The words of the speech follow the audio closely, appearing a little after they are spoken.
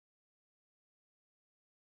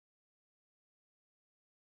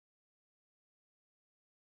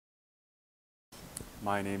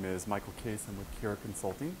My name is Michael Caisse. I'm with Kira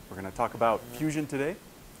Consulting. We're going to talk about fusion today.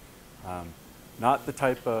 Not the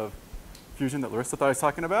type of fusion that Larissa thought I was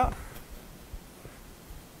talking about.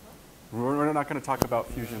 We're not going to talk about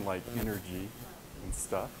fusion like energy and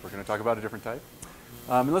stuff. We're going to talk about a different type.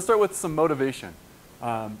 And let's start with some motivation.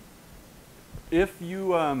 If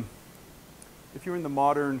you're in the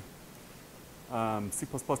modern C++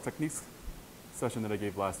 techniques session that I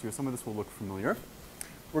gave last year, some of this will look familiar.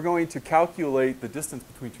 We're going to calculate the distance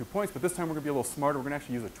between 2 points, but this time we're going to be a little smarter. We're going to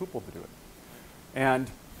actually use a tuple to do it. And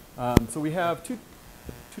so we have two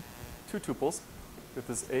tuples, with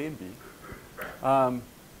this A and B. And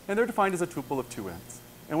they're defined as a tuple of 2 ints.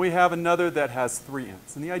 And we have another that has 3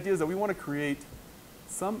 ints. And the idea is that we want to create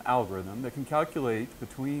some algorithm that can calculate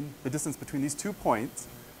the distance between these 2 points,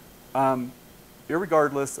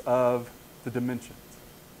 irregardless of the dimensions.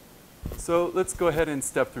 So let's go ahead and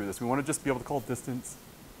step through this. We want to just be able to call distance,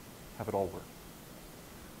 have it all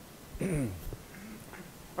work.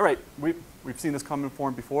 All right, we've seen this common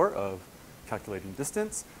form before of calculating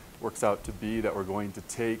distance. Works out to be that we're going to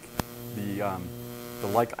take the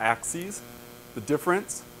like axes, the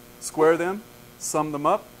difference, square them, sum them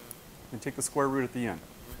up, and take the square root at the end.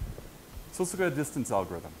 So let's look at a distance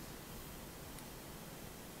algorithm.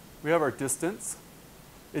 We have our distance.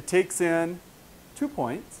 It takes in 2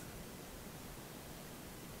 points,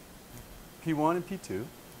 P1 and P2.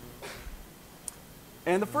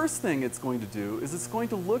 And the first thing it's going to do is it's going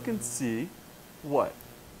to look and see what?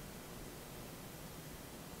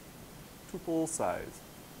 Tuple size.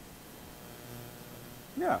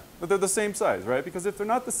 Yeah, but they're the same size, right? Because if they're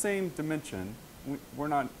not the same dimension, we're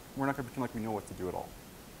not going to pretend like we know what to do at all.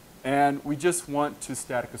 And we just want to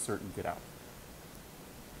static assert and get out.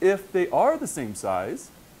 If they are the same size,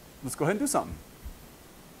 let's go ahead and do something.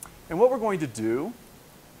 And what we're going to do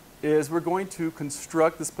is we're going to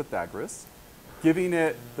construct this Pythagoras, giving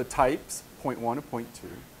it the types, 0.1 and 0.2,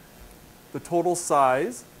 the total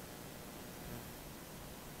size,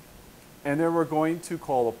 and then we're going to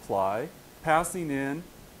call apply, passing in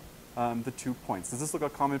the 2 points. Does this look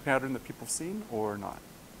like a common pattern that people have seen or not?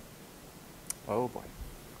 Oh boy.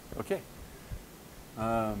 Okay.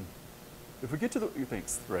 If we get to the,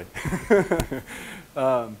 thanks, right.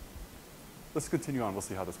 Let's continue on. We'll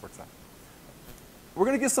see how this works out. We're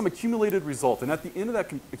going to get some accumulated result. And at the end of that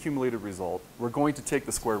accumulated result, we're going to take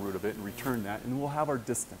the square root of it and return that. And we'll have our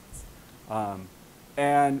distance.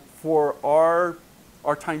 And for our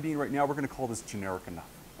time being right now, we're going to call this generic enough.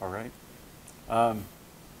 All right?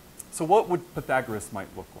 So what would Pythagoras might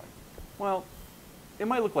look like? Well, it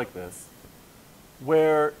might look like this,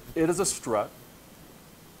 where it is a struct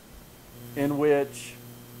in which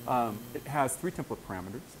it has 3 template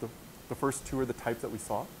parameters. The first 2 are the types that we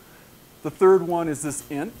saw. The third one is this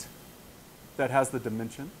int that has the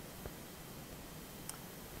dimension.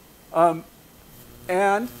 And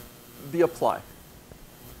the apply.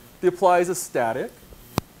 The apply is a static.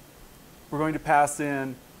 We're going to pass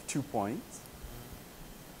in 2 points.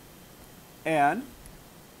 And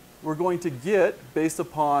we're going to get, based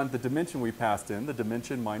upon the dimension we passed in, the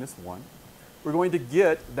dimension minus 1, we're going to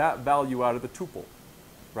get that value out of the tuple,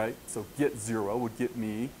 right? So get 0 would get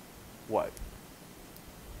me what?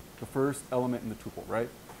 The first element in the tuple, right?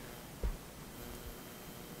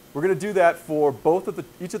 We're going to do that for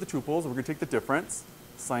each of the tuples. We're going to take the difference,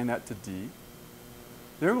 assign that to d.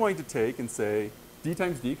 Then we're going to take and say d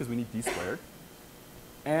times d, because we need d squared.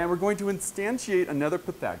 And we're going to instantiate another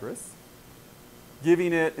Pythagoras,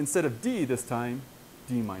 giving it, instead of d this time,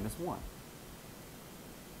 d minus 1.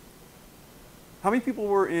 How many people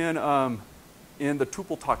were in the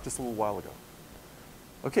tuple talk just a little while ago?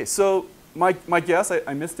 OK, so my guess,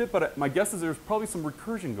 I missed it, but my guess is there's probably some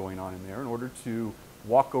recursion going on in there in order to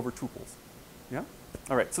walk over tuples. Yeah?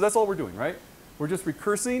 All right, so that's all we're doing, right? We're just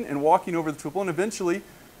recursing and walking over the tuple, and eventually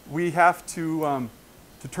we have to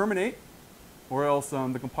terminate, or else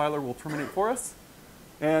the compiler will terminate for us.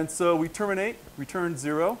 And so we terminate, return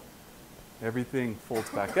 0, everything folds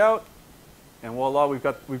back out, and voila, we've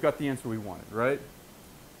got the answer we wanted, right?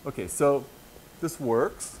 OK, so this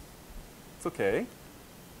works. It's OK.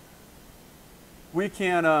 We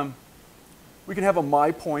can have a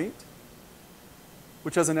my point,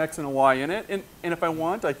 which has an x and a y in it. And if I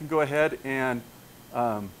want, I can go ahead and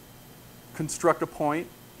construct a point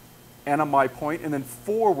and a my point, and then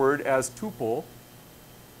forward as tuple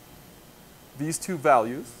these 2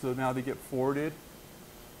 values. So now they get forwarded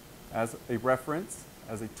as a reference,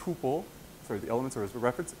 as a tuple. Sorry, the elements are as a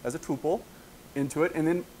reference, as a tuple into it. And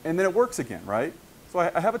then it works again, right? So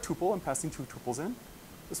I have a tuple. I'm passing 2 tuples in.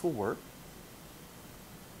 This will work.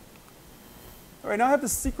 All right, now I have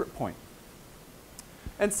this secret point.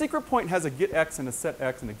 And secret point has a get x and a set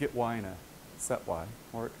x and a get y and a set y,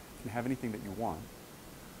 or it can have anything that you want.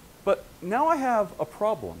 But now I have a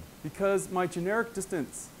problem because my generic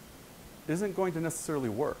distance isn't going to necessarily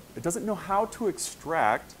work. It doesn't know how to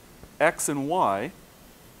extract x and y,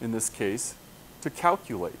 in this case, to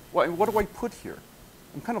calculate. What do I put here?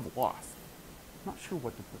 I'm kind of lost. I'm not sure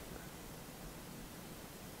what to put here.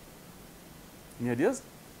 Any ideas?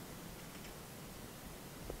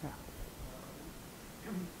 Yeah. You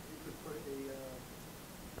could put a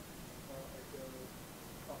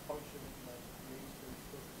function like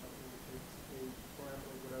namespace or something that takes a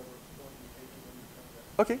parameter, whatever point you take it and you come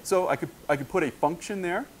back. Okay, so I could put a function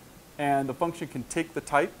there, and the function can take the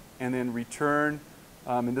type and then return,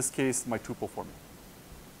 in this case, my tuple for me.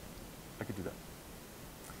 I could do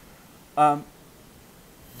that.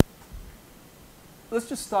 Let's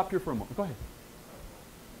just stop here for a moment. Go ahead.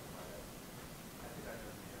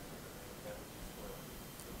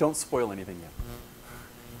 Don't spoil anything yet.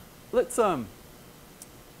 Let's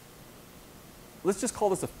just call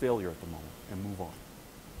this a failure at the moment and move on.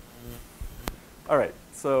 All right,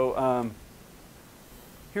 so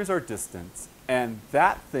here's our distance. And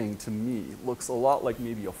that thing, to me, looks a lot like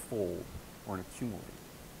maybe a fold or an accumulator,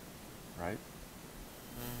 right?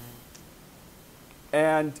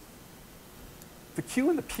 And the Q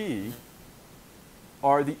and the P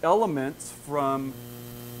are the elements from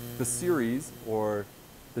the series or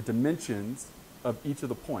the dimensions of each of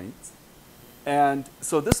the points. And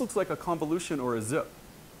so this looks like a convolution or a zip.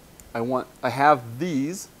 I have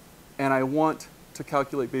these, and I want to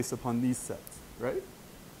calculate based upon these sets, right?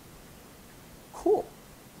 Cool.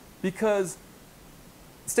 Because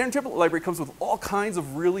standard template library comes with all kinds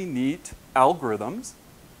of really neat algorithms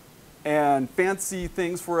and fancy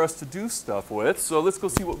things for us to do stuff with. So let's go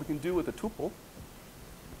see what we can do with a tuple.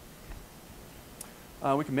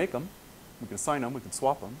 We can make them. We can assign them. We can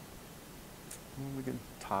swap them. And we can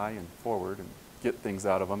tie and forward and get things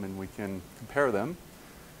out of them, and we can compare them.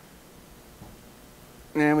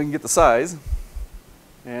 And we can get the size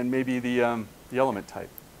and maybe the element type.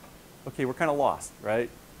 Okay, we're kind of lost, right?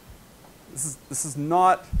 This is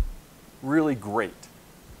not really great.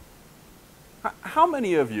 How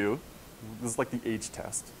many of you, this is like the age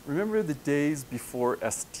test, remember the days before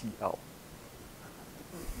STL?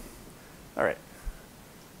 All right.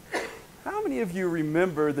 How many of you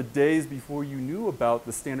remember the days before you knew about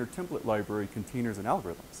the standard template library, containers, and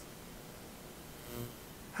algorithms?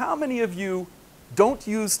 How many of you don't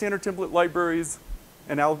use standard template libraries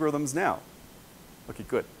and algorithms now? Okay,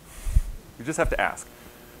 good. You just have to ask.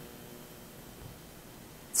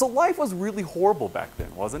 So life was really horrible back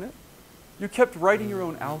then, wasn't it? You kept writing your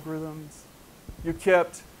own algorithms. You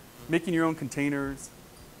kept making your own containers.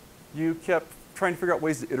 You kept trying to figure out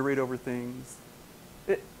ways to iterate over things.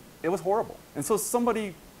 It was horrible. And so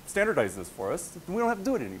somebody standardized this for us, and we don't have to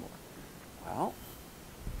do it anymore. Well,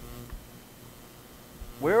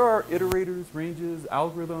 where are iterators, ranges,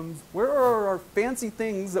 algorithms? Where are our fancy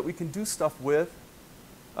things that we can do stuff with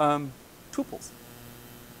tuples?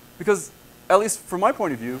 Because, at least from my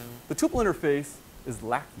point of view, the tuple interface is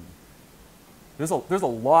lacking. There's a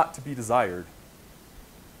lot to be desired.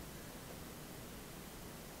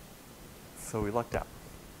 So we lucked out.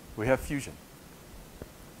 We have Fusion.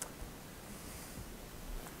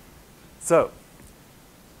 So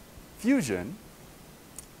Fusion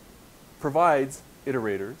provides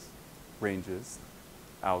iterators, ranges,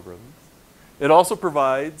 algorithms. It also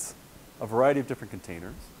provides a variety of different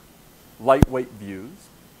containers, lightweight views,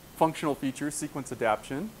 functional features, sequence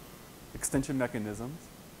adaptation, extension mechanisms.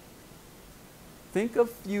 Think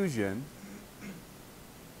of Fusion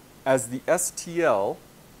as the STL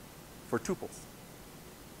for tuples.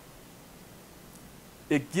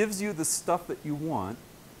 It gives you the stuff that you want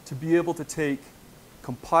to be able to take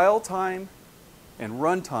compile time and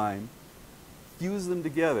run time, fuse them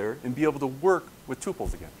together, and be able to work with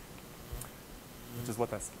tuples again, which is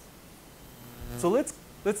what that says. So let's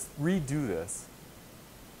redo this,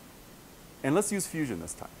 and let's use Fusion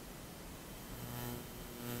this time.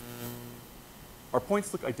 Our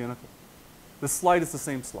points look identical. This slide is the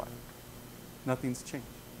same slide. Nothing's changed.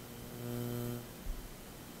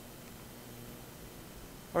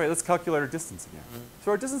 All right, let's calculate our distance again.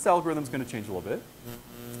 So our distance algorithm is going to change a little bit.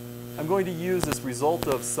 I'm going to use this result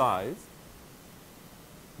of size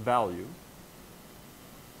value.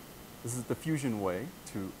 This is the Fusion way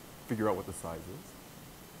to figure out what the size is.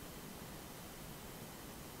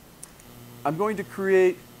 I'm going to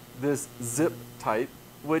create this zip type,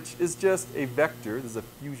 which is just a vector. This is a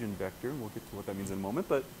Fusion vector. We'll get to what that means in a moment.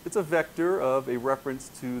 But it's a vector of a reference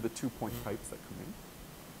to the 2-point types that come in.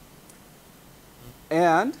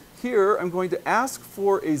 And here I'm going to ask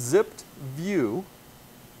for a zipped view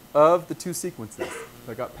of the two sequences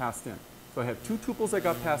that got passed in. So I have two tuples that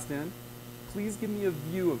got passed in. Please give me a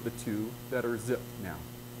view of the two that are zipped now.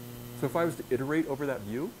 So if I was to iterate over that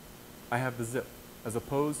view, I have the zip as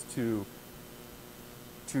opposed to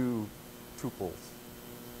two tuples.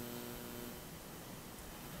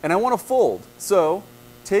 And I want to fold. So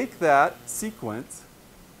take that sequence,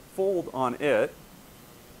 fold on it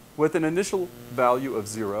with an initial value of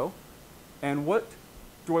 0. And what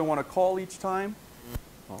do I want to call each time?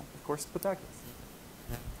 Well, of course, Pythagoras.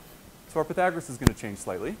 So our Pythagoras is going to change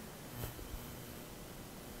slightly.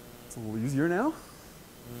 It's a little easier now.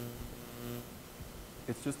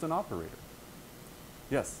 It's just an operator.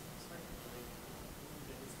 Yes?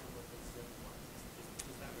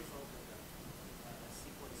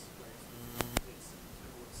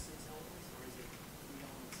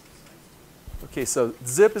 Okay, so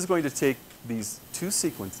zip is going to take these two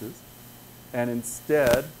sequences, and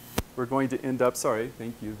instead we're going to end up, sorry,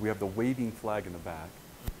 thank you, we have the waving flag in the back.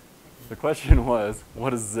 The question was,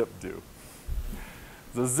 what does zip do?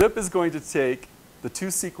 The zip is going to take the two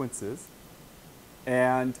sequences,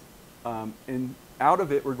 and out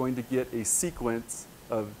of it we're going to get a sequence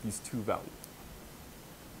of these two values.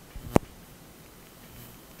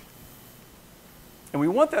 And we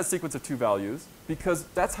want that sequence of two values because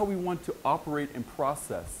that's how we want to operate and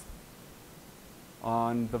process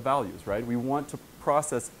on the values, right? We want to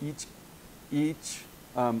process each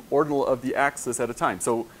ordinal of the axis at a time.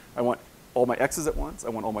 So I want all my x's at once, I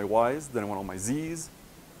want all my y's, then I want all my z's.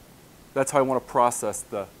 That's how I want to process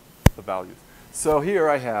the values. So here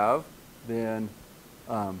I have then,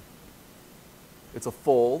 it's a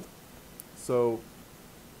fold. So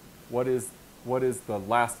what is the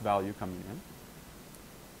last value coming in?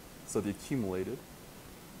 So the accumulated.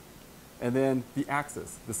 And then the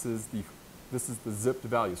axis. This is the zipped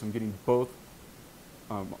value. So I'm getting both,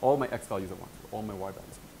 all my x values at once, all my y values at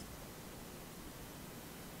once.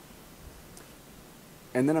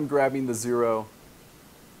 And then I'm grabbing the 0,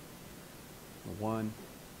 the 1,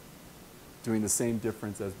 doing the same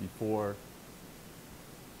difference as before,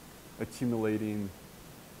 accumulating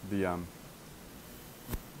the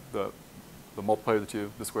multiplier of the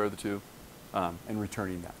 2, the square of the 2, and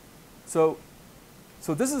returning that. So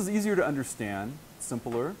this is easier to understand,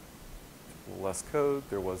 simpler, less code.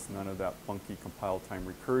 There was none of that funky compile time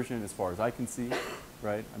recursion as far as I can see,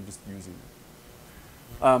 right? I'm just using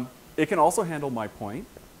it. It can also handle my point,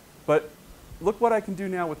 but look what I can do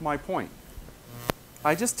now with my point.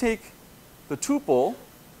 I just take the tuple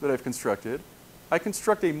that I've constructed, I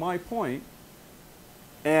construct a my point,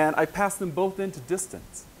 and I pass them both into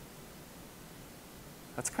distance.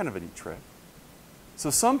 That's kind of a neat trick. So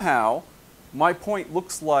somehow, my point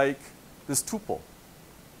looks like this tuple.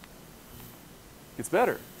 It's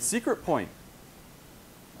better. Secret point.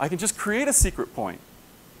 I can just create a secret point,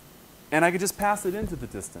 and I can just pass it into the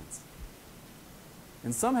distance.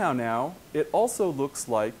 And somehow now, it also looks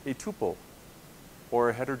like a tuple, or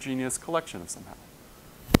a heterogeneous collection of somehow.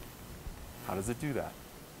 How does it do that?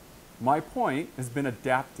 My point has been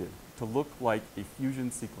adapted to look like a fusion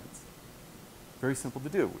sequence. Very simple to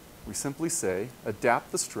do. We simply say,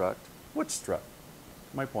 adapt the struct. Which struct?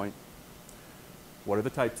 My point. What are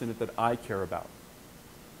the types in it that I care about?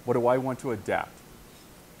 What do I want to adapt?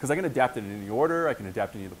 Because I can adapt it in any order. I can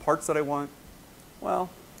adapt any of the parts that I want. Well,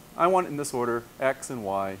 I want it in this order, x and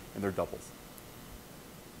y, and they're doubles.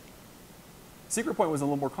 Secret point was a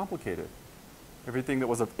little more complicated. Everything that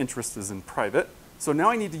was of interest is in private. So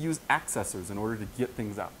now I need to use accessors in order to get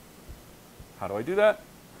things out. How do I do that?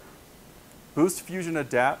 Boost.Fusion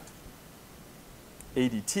adapt,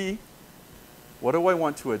 ADT. What do I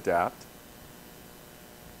want to adapt?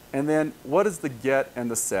 And then what is the get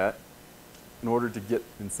and the set in order to get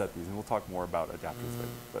and set these? And we'll talk more about adapters later.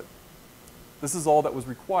 But this is all that was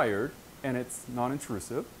required, and it's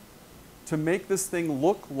non-intrusive, to make this thing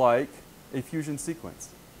look like a fusion sequence.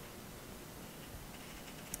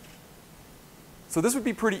 So this would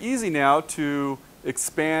be pretty easy now to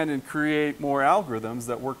expand and create more algorithms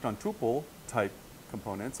that worked on tuple type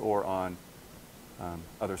components or on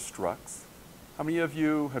other structs. How many of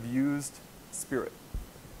you have used Spirit?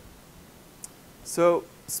 So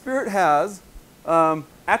Spirit has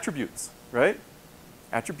attributes, right?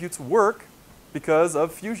 Attributes work because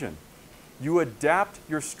of fusion. You adapt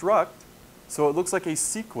your struct so it looks like a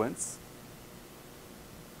sequence,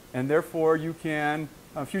 and therefore you can,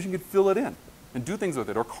 Fusion can fill it in and do things with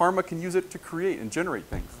it, or Karma can use it to create and generate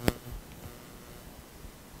things.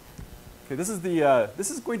 Okay, this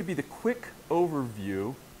is going to be the quick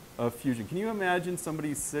overview of Fusion. Can you imagine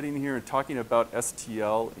somebody sitting here and talking about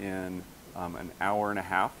STL in an hour and a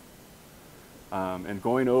half, and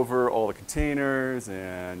going over all the containers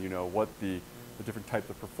and what the different types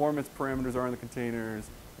of performance parameters are in the containers,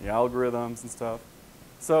 the algorithms and stuff.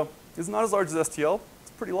 So it's not as large as STL.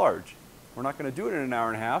 It's pretty large. We're not going to do it in an hour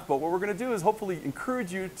and a half, but what we're going to do is hopefully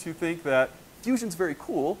encourage you to think that Fusion's very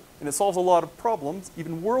cool, and it solves a lot of problems,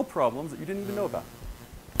 even world problems that you didn't even know about.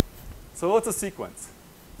 So what's a sequence?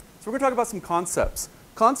 So we're going to talk about some concepts.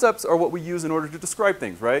 Concepts are what we use in order to describe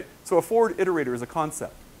things, right? So a forward iterator is a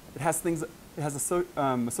concept. It has things, it has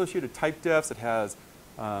associated type defs, it has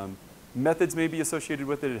methods maybe associated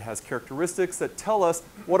with it, it has characteristics that tell us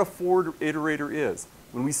what a forward iterator is.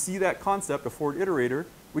 When we see that concept, a forward iterator,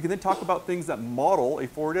 we can then talk about things that model a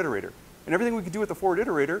forward iterator. And everything we can do with a forward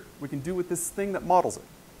iterator, we can do with this thing that models it.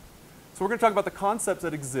 So we're going to talk about the concepts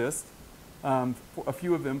that exist, a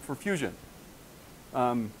few of them for Fusion.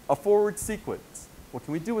 A forward sequence. What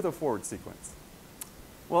can we do with a forward sequence?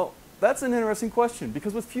 Well, that's an interesting question,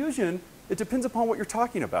 because with Fusion, it depends upon what you're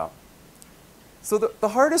talking about. So the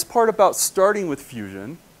hardest part about starting with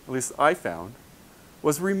Fusion, at least I found,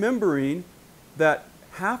 was remembering that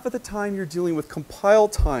half of the time you're dealing with compile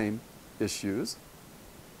time issues,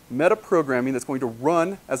 metaprogramming that's going to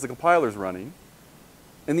run as the compiler's running,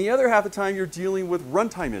 and the other half of the time you're dealing with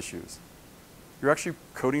runtime issues. You're actually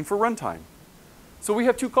coding for runtime. So we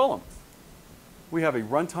have two columns. We have a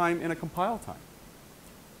runtime and a compile time.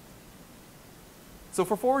 So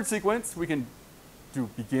for forward sequence, we can do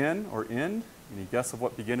begin or end. Any guess of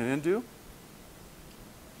what begin and end do?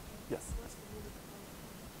 Yes.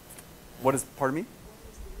 What is, pardon me?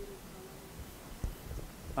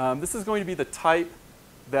 This is going to be the type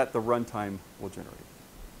that the runtime will generate.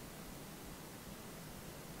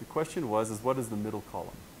 The question was, what is the middle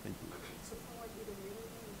column? Thank you.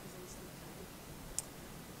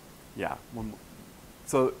 Yeah.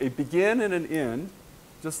 So a begin and an end,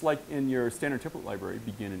 just like in your standard template library,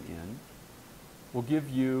 begin and end, will give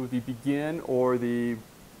you the begin or the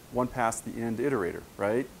one past the end iterator,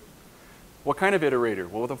 right? What kind of iterator?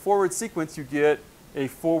 Well, with a forward sequence, you get a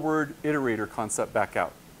forward iterator concept back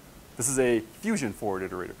out. This is a Fusion forward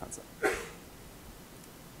iterator concept.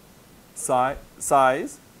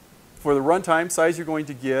 Size. For the runtime, size you're going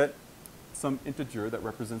to get some integer that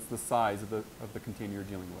represents the size of the container you're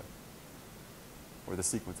dealing with. Or the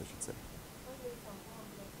sequence, I should say.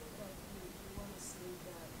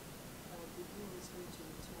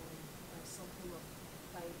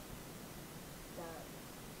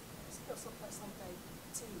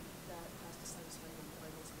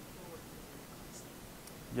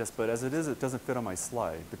 Yes, but as it is, it doesn't fit on my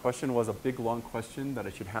slide. The question was a big, long question that I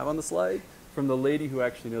should have on the slide from the lady who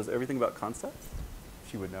actually knows everything about concepts.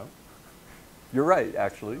 She would know. You're right,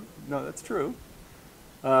 actually. No, that's true.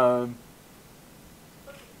 So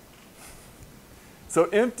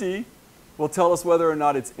empty will tell us whether or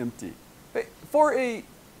not it's empty. For a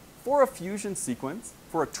Fusion sequence,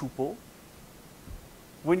 for a tuple,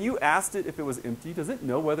 when you asked it if it was empty, does it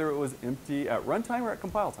know whether it was empty at runtime or at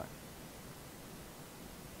compile time?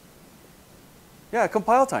 Yeah,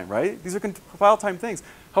 compile time, right? These are compile time things.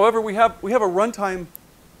 However, we have a runtime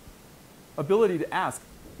ability to ask,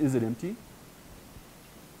 is it empty?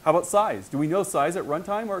 How about size? Do we know size at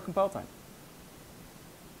runtime or at compile time?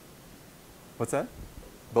 What's that?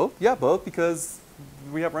 Both? Yeah, both, because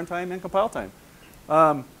we have runtime and compile time.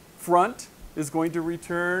 Front is going to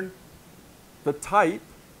return the type,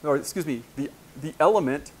 or excuse me, the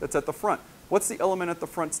element that's at the front. What's the element at the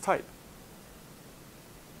front's type?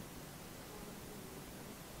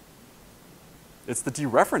 It's the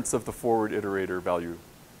dereference of the forward iterator value,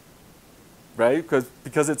 right?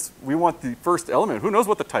 Because we want the first element. Who knows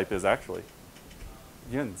what the type is, actually?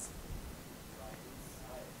 Yins.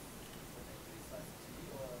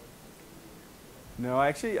 No,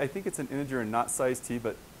 actually, I think it's an integer and not size t,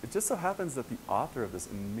 but it just so happens that the author of this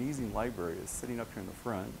amazing library is sitting up here in the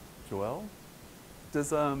front. Joelle?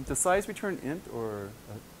 Does size return int or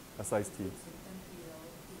a size t?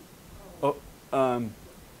 Oh,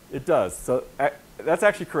 it does. So that's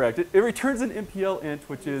actually correct. It returns an MPL int,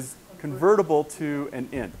 which is convertible to an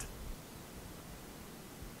int,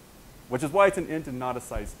 which is why it's an int and not a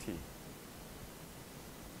size t.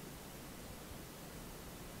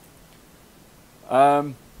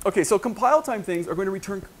 Okay, so compile time things are going to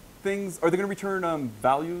return things. Are they going to return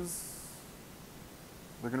values?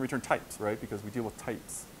 They're going to return types, right? Because we deal with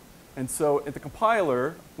types. And so at the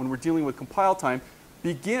compiler, when we're dealing with compile time,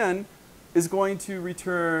 begin is going to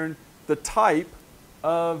return the type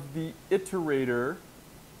of the iterator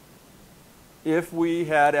if we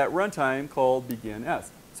had at runtime called begin s.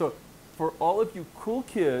 So for all of you cool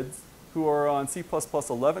kids who are on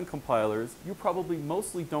C++11 compilers, you probably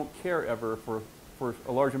mostly don't care ever for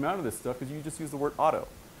a large amount of this stuff because you just use the word auto.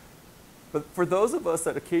 But for those of us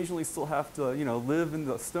that occasionally still have to, live in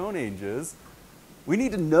the Stone Ages, we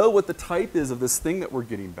need to know what the type is of this thing that we're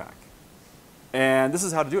getting back. And this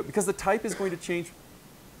is how to do it, because the type is going to change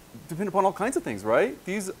depending upon all kinds of things, right?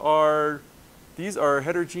 These are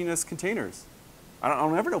heterogeneous containers. I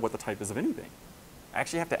don't ever know what the type is of anything. I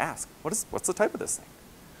actually have to ask, what's the type of this thing?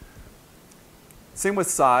 Same with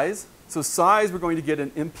size. So size, we're going to get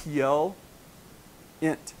an MPL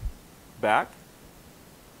int back.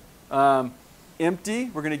 Empty,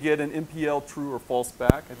 we're going to get an MPL true or false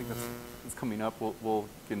back. I think that's coming up. We'll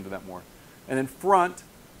get into that more. And then front,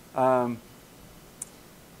 we're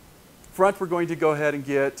going to go ahead and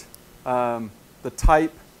get the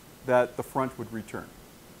type that the front would return.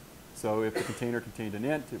 So if the container contained an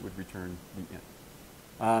int, it would return the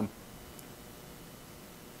int.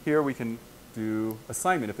 Here we can do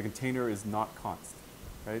assignment if the container is not const,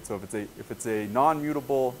 right? So if it's a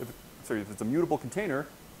non-mutable, if it's a mutable container,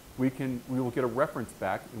 we will get a reference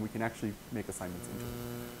back, and we can actually make assignments into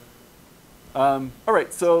it. All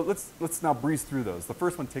right, so let's now breeze through those. The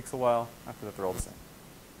first one takes a while. After that, they're all the same.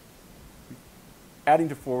 Adding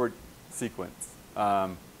to forward sequence.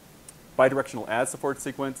 Bidirectional add to forward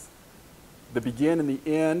sequence. The begin and the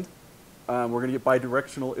end, we're going to get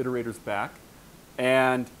bidirectional iterators back.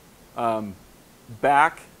 And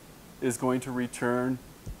back is going to return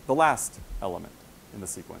the last element in the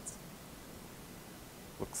sequence.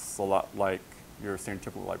 Looks a lot like your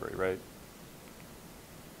standard tuple library, right?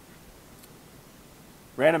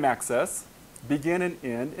 Random access, begin and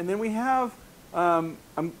end. And then we have, I'm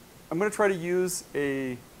going to try to use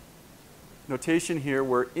a notation here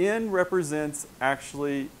where n represents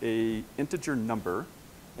actually a integer number,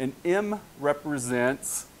 and m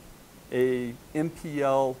represents a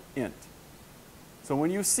MPL int. So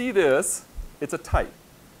when you see this, it's a type.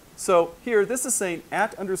 So here, this is saying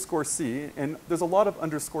 @_c, and there's a lot of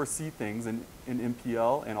 _c things in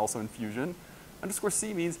MPL and also in Fusion.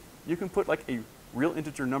 _c means you can put like a real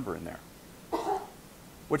integer number in there,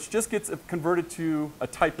 which just gets converted to a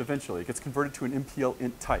type eventually. It gets converted to an MPL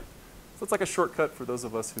int type. So it's like a shortcut for those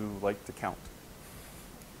of us who like to count.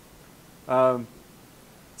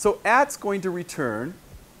 So @'s going to return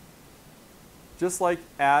just like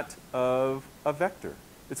of a vector.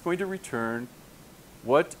 It's going to return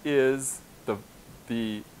what is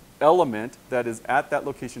the element that is at that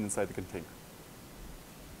location inside the container.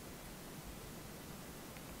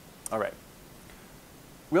 All right.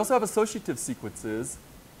 We also have associative sequences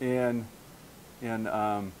in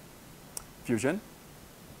Fusion.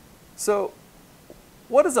 So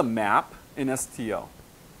what is a map in STL?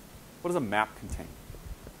 What does a map contain?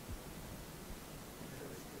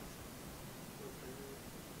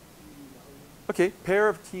 Okay, pair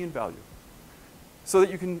of key and value. So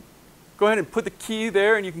that you can go ahead and put the key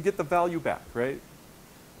there and you can get the value back, right?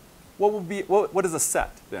 What is a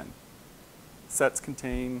set then? Sets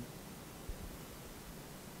contain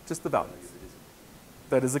just the values.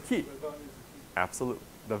 That is a key. Absolutely.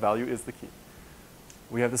 The value is the key.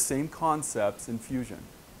 We have the same concepts in Fusion.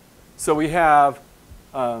 So we have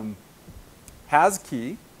has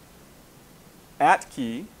key, at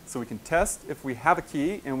key, so we can test if we have a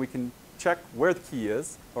key and we can check where the key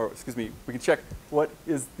is, or excuse me, we can check what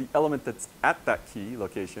is the element that's at that key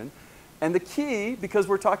location. And the key, because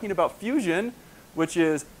we're talking about Fusion, which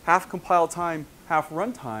is half compile time, half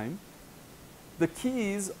runtime, the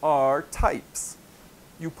keys are types.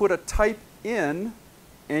 You put a type in,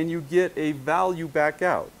 and you get a value back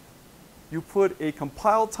out. You put a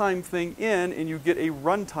compile time thing in, and you get a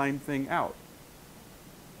runtime thing out.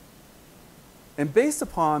 And based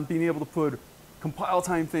upon being able to put compile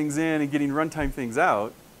time things in and getting runtime things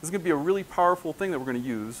out, this is going to be a really powerful thing that we're going to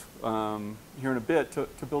use here in a bit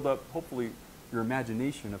to build up, hopefully, your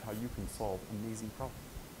imagination of how you can solve amazing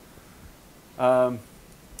problems.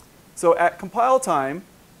 So at compile time,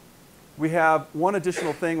 we have one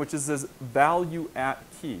additional thing, which is this value at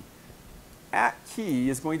key. At key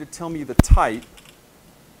is going to tell me the type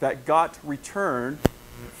that got returned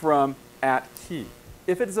from at key.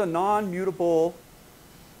 If it is a non-mutable,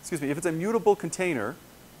 excuse me, if it's a mutable container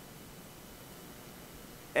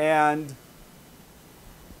and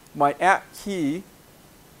my at key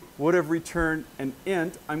would have returned an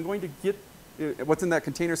int, I'm going to get what's in that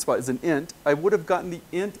container spot is an int. I would have gotten the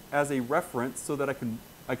int as a reference so that I can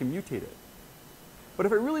mutate it. But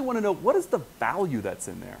if I really want to know what is the value that's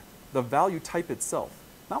in there, the value type itself,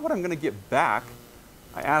 not what I'm going to get back,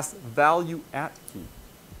 I ask value at key.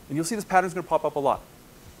 And you'll see this pattern is going to pop up a lot.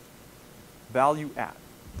 Value at.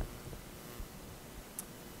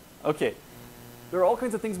 Okay, there are all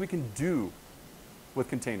kinds of things we can do with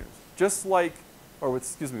containers, just like, or with,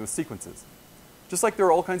 excuse me, with sequences. Just like there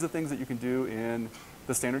are all kinds of things that you can do in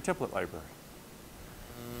the standard template library.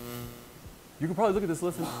 You can probably look at this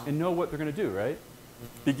list and know what they're going to do, right?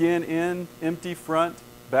 Begin, in, empty, front,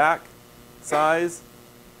 back, size.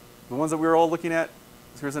 The ones that we were all looking at,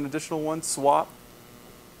 here's an additional one, swap.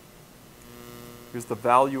 Here's the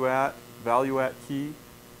value at key.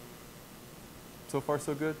 So far,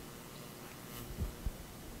 so good?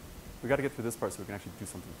 We got to get through this part so we can actually do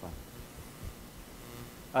something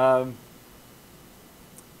fun.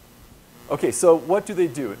 Okay, so what do they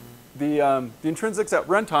do? The intrinsics at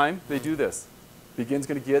runtime, they do this. Begin's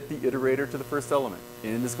going to get the iterator to the first element.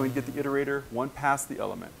 End is going to get the iterator one past the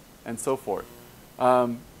element, and so forth.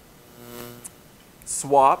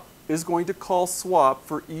 Swap is going to call swap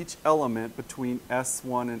for each element between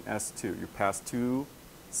S1 and S2. You pass two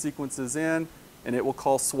sequences in, and it will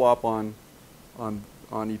call swap on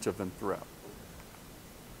each of them throughout.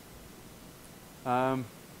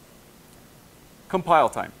 Compile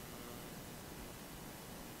time.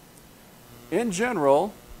 In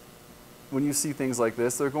general, when you see things like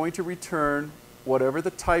this, they're going to return whatever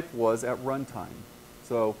the type was at runtime.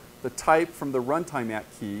 So the type from the runtime at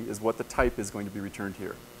key is what the type is going to be returned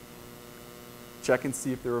here. Check and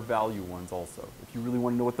see if there are value ones also. If you really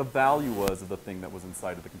want to know what the value was of the thing that was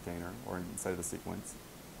inside of the container or inside of the sequence,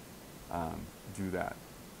 do that.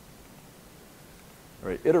 All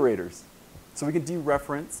right, iterators. So we can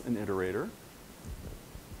dereference an iterator.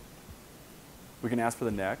 We can ask for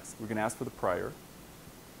the next. We can ask for the prior.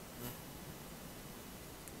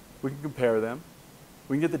 We can compare them.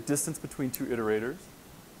 We can get the distance between two iterators.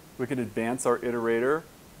 We can advance our iterator,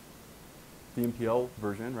 the MPL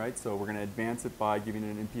version, right? So we're going to advance it by giving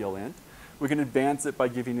it an MPL int. We can advance it by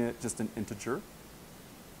giving it just an integer.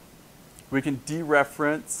 We can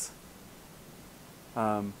dereference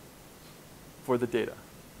for the data.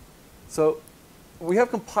 So we have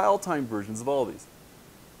compile time versions of all these.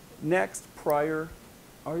 Next, prior.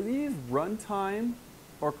 Are these runtime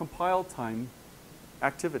or compile time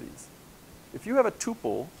activities? If you have a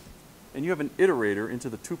tuple and you have an iterator into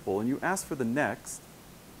the tuple and you ask for the next,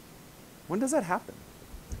 when does that happen?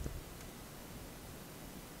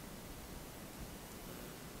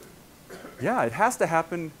 Yeah, it has to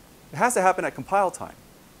happen. It has to happen at compile time.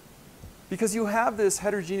 Because you have this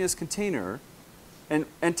heterogeneous container,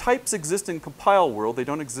 and types exist in compile world. They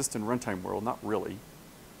don't exist in runtime world, not really.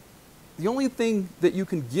 The only thing that you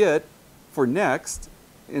can get for next,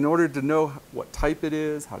 in order to know what type it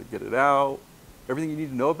is, how to get it out, everything you need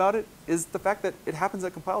to know about it, is the fact that it happens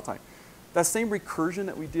at compile time. That same recursion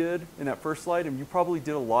that we did in that first slide, and you probably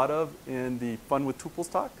did a lot of in the Fun with Tuples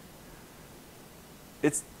talk,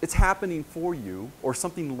 it's happening for you, or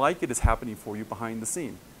something like it is happening for you behind the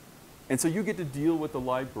scene. And so you get to deal with the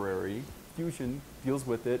library. Fusion deals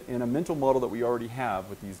with it in a mental model that we already have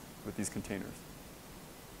with these containers.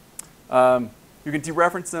 You can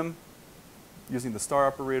dereference them using the star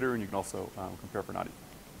operator, and you can also compare for not equal.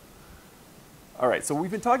 All right, so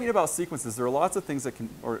we've been talking about sequences. There are lots of things that can,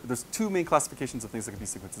 or there's two main classifications of things that can be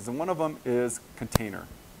sequences, and one of them is container.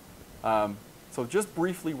 So just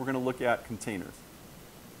briefly, we're going to look at containers.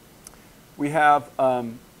 We have,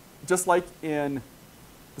 just like in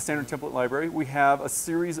the standard template library, we have a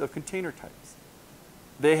series of container types.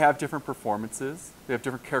 They have different performances. They have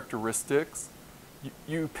different characteristics.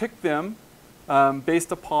 You pick them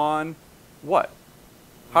based upon what?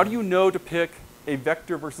 How do you know to pick a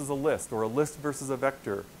vector versus a list, or a list versus a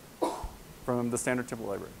vector from the standard template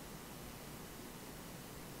library?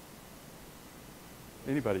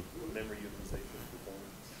 Anybody? Memory utilization,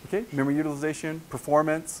 performance. Okay, memory utilization,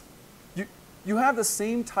 performance. You have the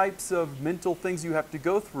same types of mental things you have to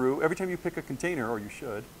go through every time you pick a container, or you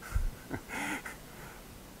should.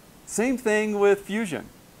 Same thing with Fusion.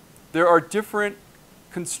 There are different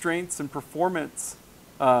constraints and performance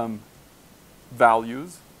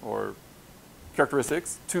values or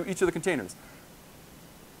characteristics to each of the containers.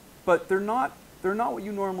 But they're not what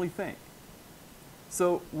you normally think.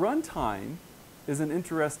 So runtime is an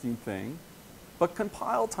interesting thing, but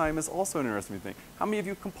compile time is also an interesting thing. How many of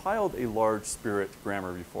you compiled a large Spirit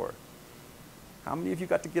grammar before? How many of you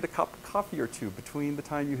got to get a cup of coffee or two between the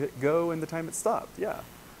time you hit go and the time it stopped? Yeah.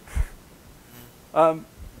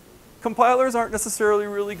 Compilers aren't necessarily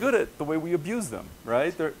really good at the way we abuse them,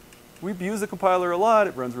 right? We abuse the compiler a lot.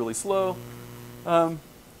 It runs really slow.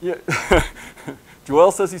 Yeah.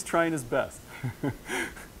 Joel says he's trying his best.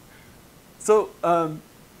 So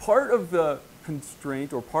part of the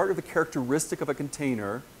constraint, or part of the characteristic of a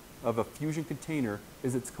container, of a Fusion container,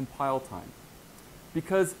 is its compile time.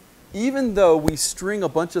 Because even though we string a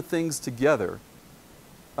bunch of things together,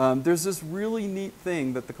 there's this really neat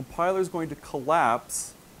thing that the compiler is going to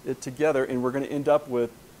collapse it together, and we're going to end up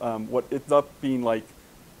with what ends up being like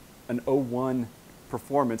an 0.1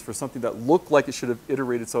 performance for something that looked like it should have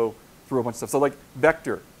iterated through a bunch of stuff. So like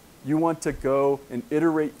vector, you want to go and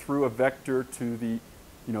iterate through a vector to the,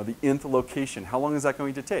 the nth location. How long is that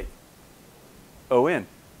going to take? O(n).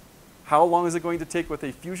 How long is it going to take with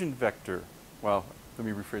a fusion vector? Well, let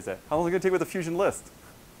me rephrase that. How long is it going to take with a fusion list?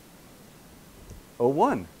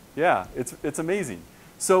 0.1. Yeah, it's amazing.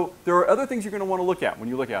 So there are other things you're going to want to look at when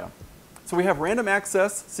you look at them. So we have random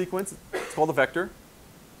access sequence. It's called a vector.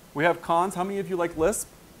 We have cons. How many of you like Lisp?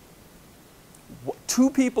 2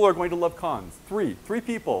 people are going to love cons. 3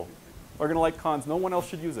 people are going to like cons. No one else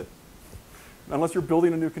should use it, unless you're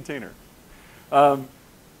building a new container.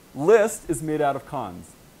 List is made out of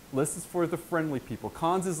cons. List is for the friendly people.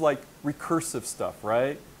 Cons is like recursive stuff,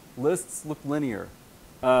 right? Lists look linear.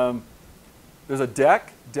 There's a dec.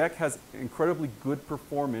 Dec has incredibly good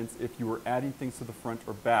performance if you were adding things to the front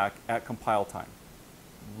or back at compile time.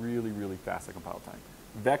 Really, really fast at compile time.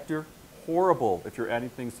 Vector, horrible if you're adding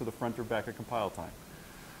things to the front or back at compile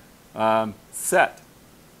time. Set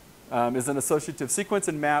is an associative sequence,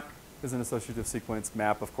 and map is an associative sequence.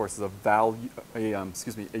 Map, of course, is a value,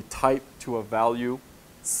 a type to a value.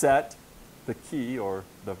 Set, the key or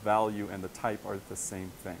the value and the type are the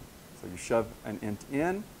same thing. So you shove an int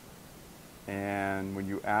in, and when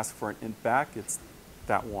you ask for an int back, it's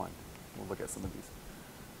that one. We'll look at some of these.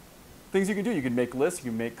 Things you can do, you can make lists,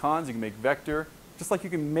 you can make cons, you can make vector, just like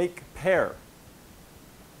you can make pair.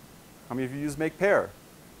 How many of you use make pair?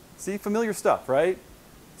 See, familiar stuff, right?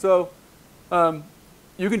 So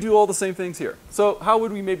you can do all the same things here. So how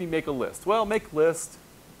would we maybe make a list? Well, make list,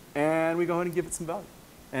 and we go ahead and give it some value.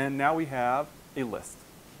 And now we have a list.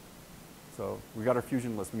 So we got our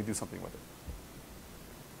fusion list. We can do something with it.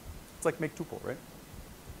 It's like make tuple, right?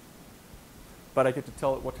 But I get to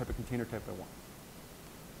tell it what type of container type I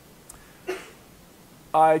want.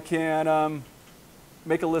 I can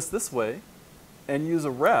make a list this way and use a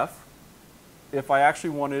ref if I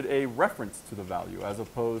actually wanted a reference to the value as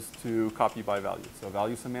opposed to copy by value. So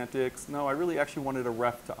value semantics, no, I really actually wanted a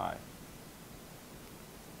ref to I.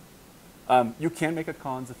 You can make a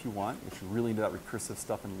cons if you want, if you're really into that recursive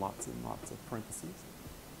stuff and lots of parentheses.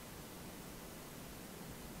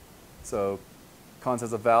 So cons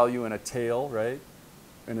has a value and a tail, right?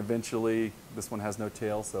 And eventually, this one has no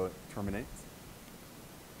tail, so it terminates.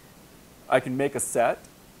 I can make a set.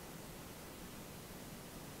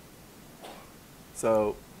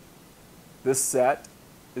 So this set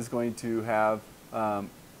is going to have a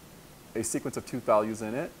sequence of 2 values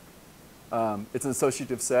in it. It's an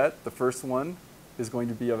associative set. The first one is going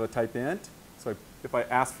to be of a type int. So if I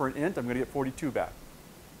ask for an int, I'm going to get 42 back.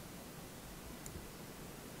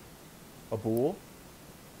 A bool.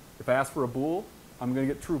 If I ask for a bool, I'm going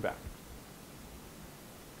to get true back.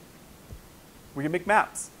 We can make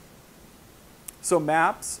maps. So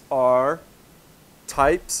maps are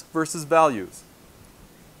types versus values.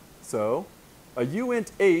 So a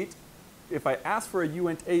uint8, if I ask for a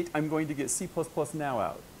uint8, I'm going to get C++ now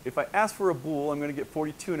out. If I ask for a bool, I'm going to get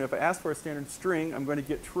 42, and if I ask for a standard string, I'm going to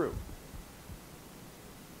get true.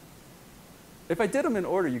 If I did them in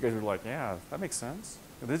order, you guys are like, yeah, that makes sense.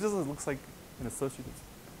 This doesn't look like an associative,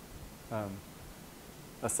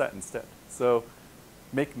 a set instead. So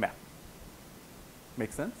make map.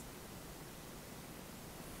 Make sense?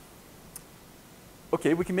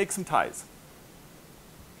 Okay, we can make some ties.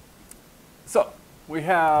 So we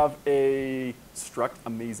have a struct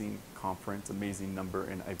amazing conference, amazing number,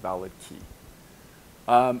 and a valid key.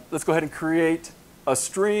 Let's go ahead and create a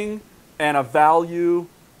string and a value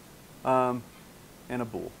and a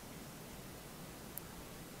bool.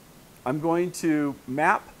 I'm going to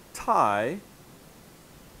map tie.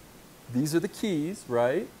 These are the keys,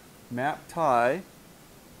 right? Map tie,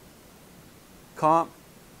 comp,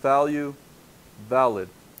 value, valid.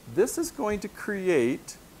 This is going to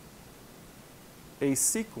create a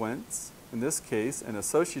sequence, in this case, an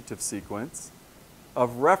associative sequence,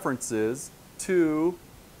 of references to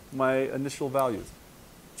my initial values,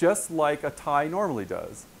 just like a tie normally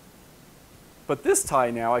does. But this tie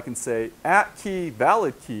now, I can say at key,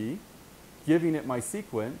 valid key, giving it my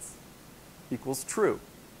sequence, equals true.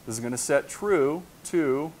 This is going to set true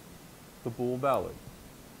to the bool valid.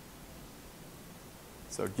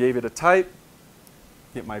 So gave it a type,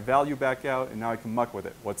 get my value back out, and now I can muck with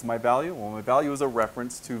it. What's my value? Well, my value is a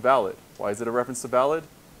reference to valid. Why is it a reference to valid?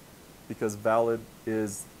 Because valid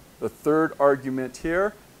is the third argument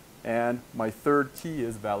here, and my third key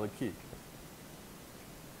is valid key.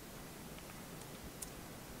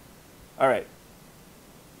 All right.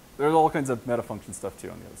 There's all kinds of meta function stuff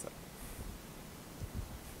too on the other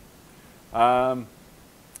side.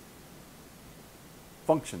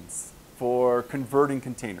 Functions for converting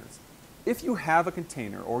containers. If you have a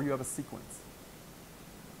container or you have a sequence,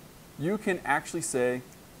 you can actually say,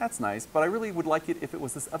 that's nice, but I really would like it if it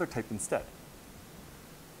was this other type instead.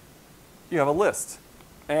 You have a list.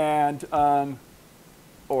 And,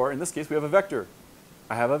 or in this case, we have a vector.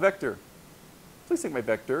 I have a vector. Please take my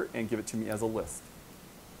vector and give it to me as a list.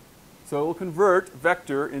 So it will convert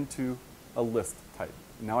vector into a list type.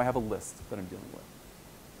 Now I have a list that I'm dealing with.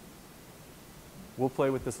 We'll play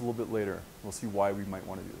with this a little bit later. We'll see why we might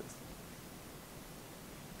want to do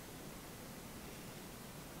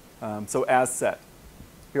this. So as set.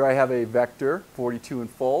 Here I have a vector, 42 and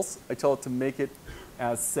false. I tell it to make it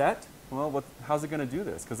as set. Well, how's it going to do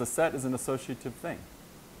this? Because a set is an associative thing.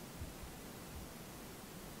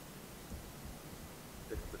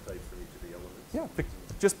 Pick the types from each of the elements. Yeah,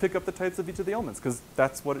 just pick up the types of each of the elements, because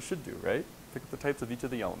that's what it should do, right? Pick up the types of each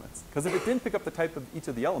of the elements. Because if it didn't pick up the type of each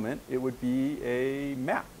of the element, it would be a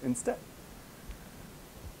map instead.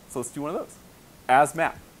 So let's do one of those. As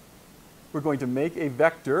map. We're going to make a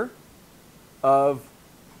vector of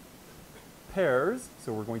pairs.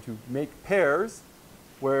 So we're going to make pairs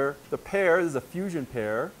where the pair is a fusion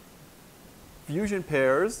pair. Fusion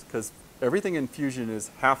pairs, because everything in Fusion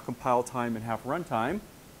is half compile time and half runtime.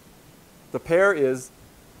 The pair is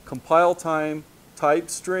compile time type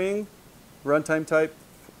string, runtime type,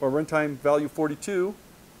 or runtime value 42.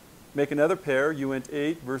 Make another pair,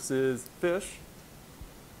 uint8 versus fish.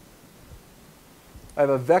 I have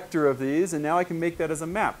a vector of these, and now I can make that as a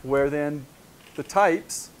map, where then the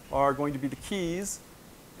types are going to be the keys,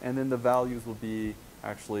 and then the values will be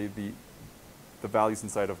actually the values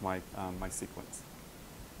inside of my, my sequence.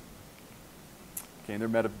 Okay, and there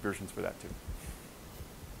are meta versions for that too.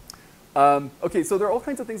 Okay, so there are all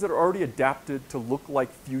kinds of things that are already adapted to look like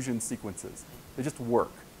Fusion sequences. They just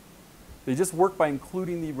work. They just work by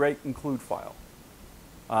including the right include file.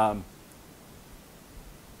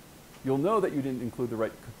 You'll know that you didn't include the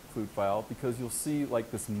right include file because you'll see like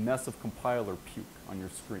this mess of compiler puke on your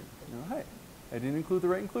screen. You know, hey, I didn't include the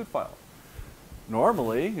right include file.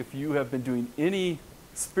 Normally, if you have been doing any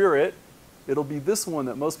spirit, it'll be this one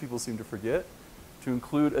that most people seem to forget, to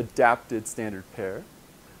include adapted standard pair.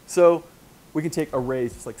 So we can take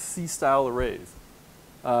arrays, just like C-style arrays.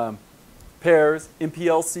 Pairs,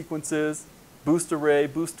 MPL sequences, boost array,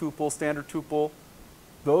 boost tuple, standard tuple.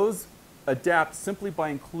 Those adapt simply by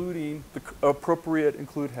including the appropriate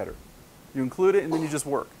include header. You include it and then you just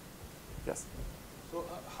work. Yes? So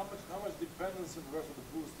how much dependence in the rest of the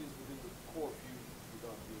boost is within the core Fusion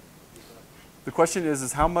without the question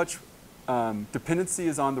is how much dependency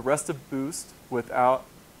is on the rest of Boost without,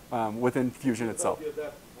 within Fusion itself?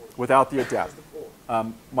 Without the adapt.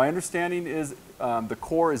 My understanding is the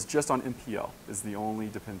core is just on MPL, is the only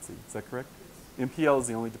dependency. Is that correct? MPL is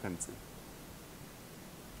the only dependency.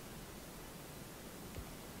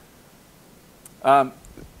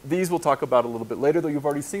 These we'll talk about a little bit later, though you've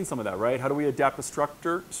already seen some of that, right? How do we adapt a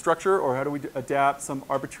structure, or how do we adapt some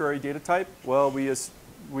arbitrary data type? Well,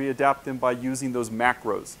 we adapt them by using those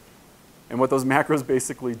macros. And what those macros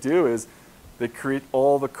basically do is they create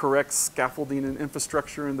all the correct scaffolding and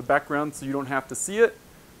infrastructure in the background so you don't have to see it,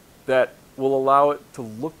 that will allow it to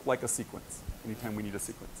look like a sequence anytime we need a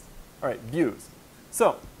sequence. All right, views.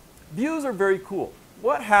 So views are very cool.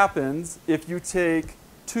 What happens if you take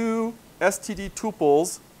two STD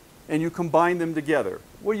tuples and you combine them together?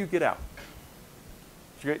 What do you get out?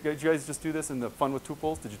 Did you guys just do this in the fun with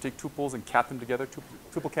tuples? Did you take tuples and cat them together,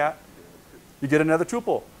 tuple cat? You get another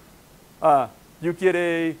tuple. You get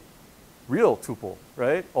a real tuple,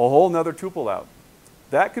 right? A whole nother tuple out.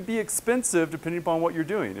 That could be expensive depending upon what you're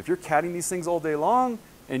doing. If you're catting these things all day long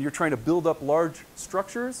and you're trying to build up large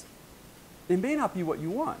structures, it may not be what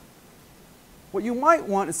you want. What you might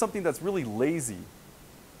want is something that's really lazy,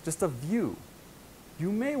 just a view.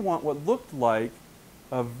 You may want what looked like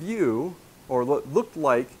a view, or looked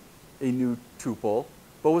like a new tuple,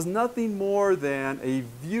 but was nothing more than a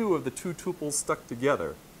view of the two tuples stuck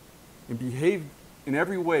together and behaved in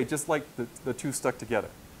every way just like the two stuck together.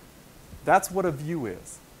 That's what a view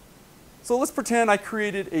is. So let's pretend I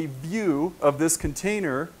created a view of this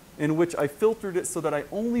container in which I filtered it so that I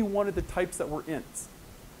only wanted the types that were ints.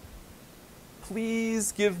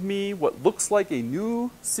 Please give me what looks like a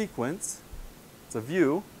new sequence. It's a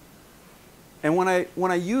view. And when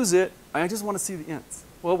I use it, I just want to see the ints.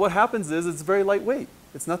 Well, what happens is it's very lightweight.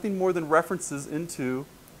 It's nothing more than references into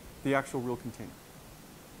the actual real container.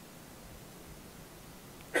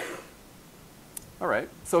 All right,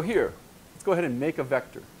 so here, Let's go ahead and make a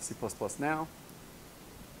vector. C++ now.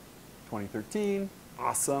 2013.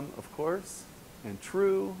 Awesome, of course. And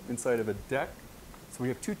true inside of a dec. So we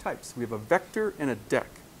have two types. We have a vector and a dec.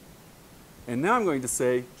 And now I'm going to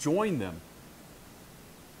say join them.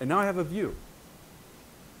 And now I have a view.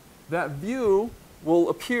 That view will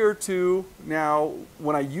appear to, now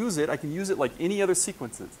when I use it, I can use it like any other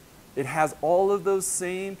sequences. It has all of those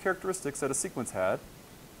same characteristics that a sequence had.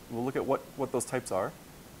 We'll look at what those types are.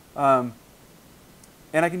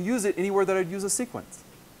 And I can use it anywhere that I'd use a sequence.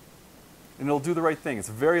 And it'll do the right thing. It's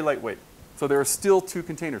very lightweight. So there are still two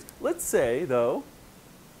containers. Let's say, though,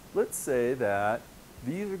 let's say that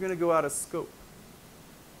these are going to go out of scope.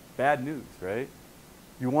 Bad news, right?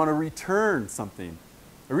 You want to return something.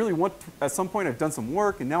 I really want to, at some point I've done some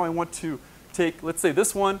work, and now I want to take, let's say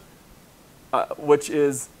this one, which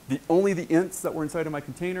is only the ints that were inside of my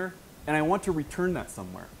container, and I want to return that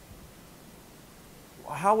somewhere.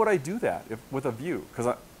 How would I do that with a view? Because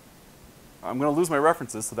I'm going to lose my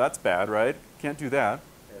references, so that's bad, right? Can't do that.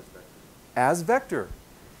 As vector. As vector.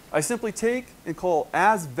 I simply take and call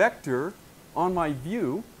as vector on my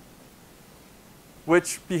view,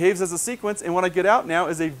 which behaves as a sequence, and what I get out now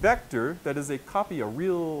is a vector that is a copy, a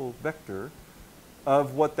real vector,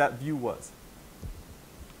 of what that view was.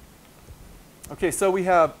 Okay, so we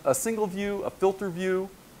have a single view, a filter view,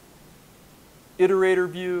 iterator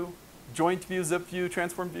view, joint view, zip view,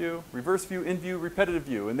 transform view, reverse view, in view, repetitive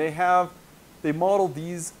view, and they model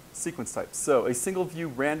these sequence types. So a single view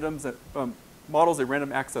models a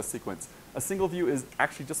random access sequence. A single view is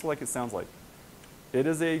actually just like it sounds like. It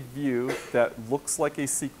is a view that looks like a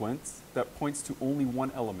sequence that points to only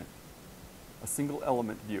one element, a single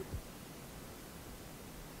element view.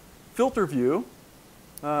 Filter view,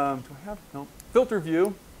 do I have? No. Filter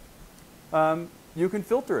view, you can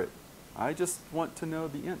filter it. I just want to know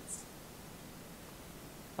the ints.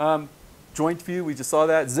 Joint view, we just saw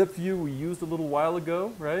that. Zip view, we used a little while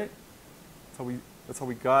ago, right? That's how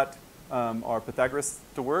we got our Pythagoras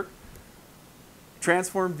to work.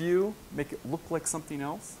 Transform view, make it look like something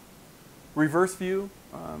else. Reverse view,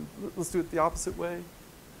 let's do it the opposite way.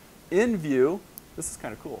 In view, this is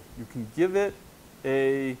kind of cool. You can give it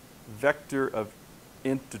a vector of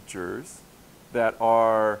integers that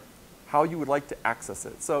are how you would like to access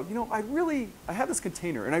it. So, you know, I have this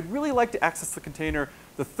container, and I'd really like to access the container,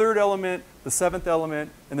 the third element, the seventh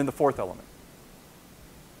element, and then the fourth element.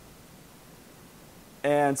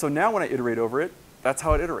 And so now when I iterate over it, that's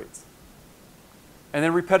how it iterates. And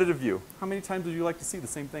then repetitive view. How many times would you like to see the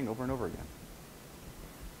same thing over and over again?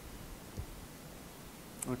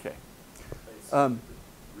 Okay. The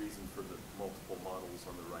reason for the multiple models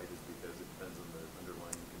on the right is because it depends on the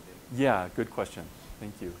underlying container. Yeah, good question.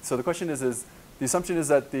 Thank you. So the question is the assumption is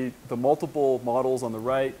that the multiple models on the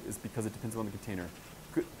right is because it depends on the container.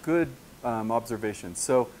 Good observation.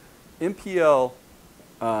 So MPL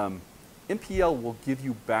will give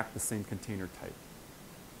you back the same container type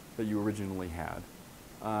that you originally had.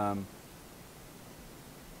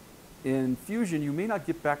 In Fusion, you may not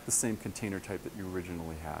get back the same container type that you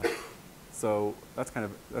originally had. So that's kind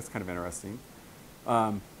of interesting.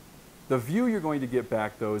 The view you're going to get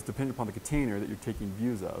back, though, is dependent upon the container that you're taking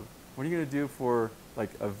views of. What are you going to do for like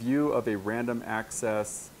a view of a random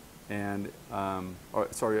access and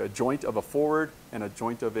a joint of a forward and a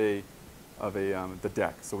joint of the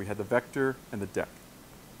deck? So we had the vector and the deck.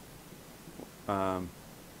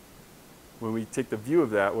 When we take the view of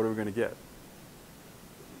that, what are we going to get?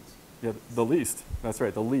 Yeah, the least. That's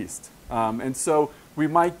right, the least. And so we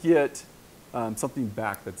might get something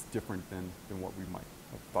back that's different than what we might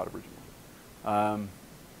have thought originally.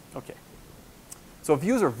 Okay. So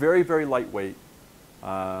views are very, very lightweight.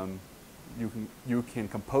 You can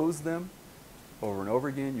compose them over and over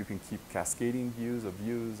again. You can keep cascading views of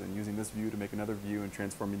views and using this view to make another view and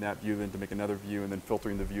transforming that view then to make another view and then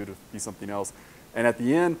filtering the view to be something else. And at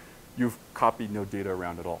the end, you've copied no data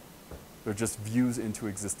around at all. They're just views into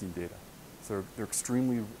existing data. So they're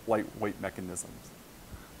extremely lightweight mechanisms.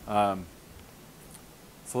 So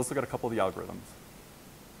let's look at a couple of the algorithms.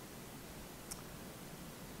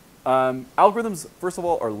 Algorithms, first of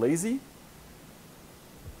all, are lazy.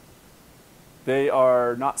 They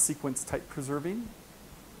are not sequence type preserving.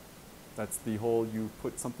 That's the whole you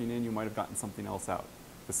put something in, you might have gotten something else out.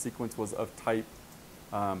 The sequence was of type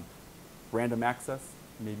random access.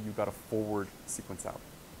 Maybe you got a forward sequence out.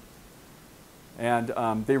 And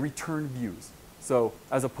they return views. So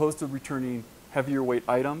as opposed to returning heavier weight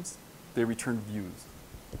items, they return views.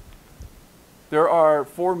 There are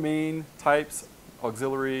four main types: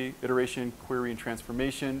 auxiliary, iteration, query, and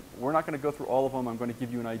transformation. We're not going to go through all of them. I'm going to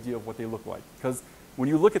give you an idea of what they look like. Because when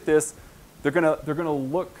you look at this, they're going to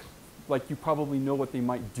look like you probably know what they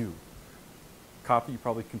might do. Copy, you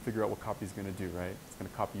probably can figure out what copy is going to do, right? It's going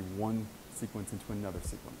to copy one sequence into another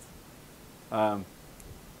sequence.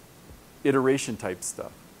 Iteration type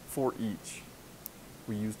stuff. For each.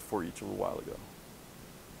 We used for each a little while ago.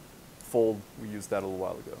 Fold, we used that a little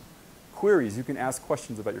while ago. Queries, you can ask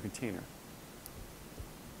questions about your container.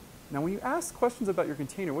 Now, when you ask questions about your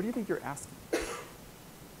container, what do you think you're asking?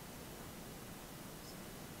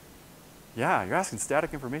 Yeah, you're asking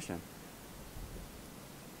static information.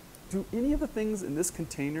 Do any of the things in this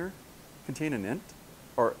container contain an int?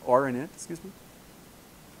 Or are an int, excuse me?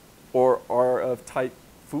 Or are of type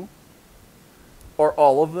foo? Are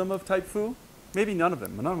all of them of type foo? Maybe none of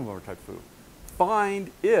them. None of them are type foo.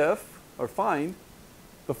 Find if, or find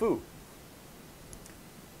the foo.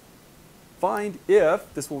 Find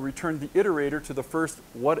if this will return the iterator to the first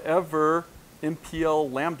whatever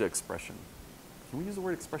MPL lambda expression. Can we use the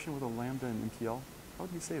word expression with a lambda in MPL? How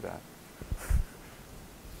would you say that?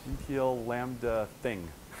 MPL lambda thing.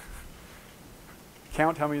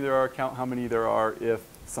 Count how many there are, count how many there are if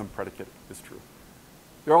some predicate is true.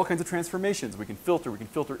 There are all kinds of transformations. We can filter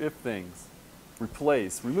if things.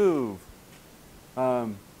 Replace, remove.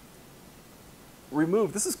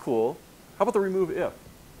 Remove, this is cool. How about the remove if?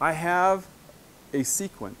 I have a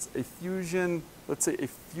sequence, a fusion, let's say a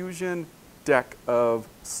fusion deck of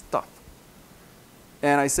stuff.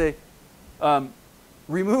 And I say,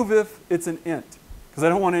 remove if it's an int, because I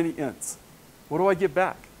don't want any ints. What do I get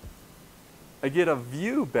back? I get a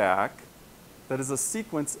view back that is a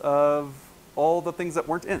sequence of all the things that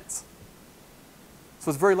weren't ints. So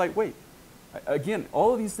it's very lightweight. Again,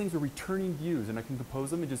 all of these things are returning views, and I can compose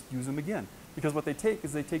them and just use them again. Because what they take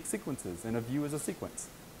is they take sequences, and a view is a sequence.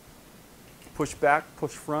 Push back,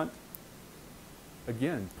 push front.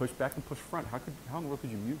 Again, push back and push front. How in the world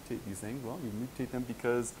could you mutate these things? Well, you mutate them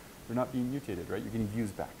because they're not being mutated, right? You're getting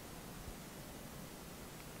views back.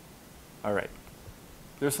 All right.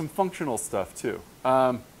 There's some functional stuff, too.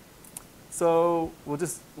 So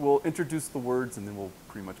we'll introduce the words, and then we'll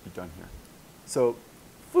pretty much be done here. So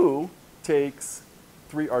foo takes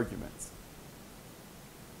 3 arguments.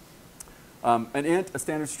 An int, a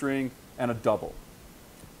standard string, and a double.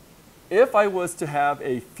 If I was to have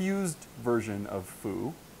a fused version of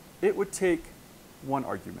foo, it would take 1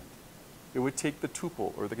 argument. It would take the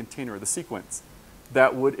tuple, or the container, or the sequence,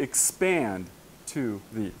 that would expand to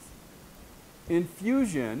these. In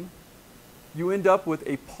Fusion, you end up with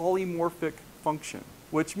a polymorphic function,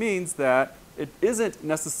 which means that it isn't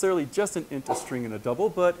necessarily just an int, a string, and a double,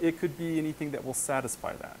 but it could be anything that will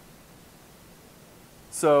satisfy that.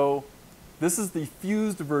 So this is the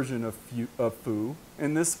fused version of foo,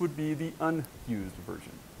 and this would be the unfused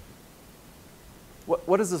version.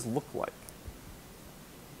 What does this look like,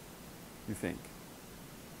 you think?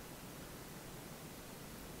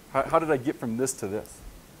 How did I get from this to this?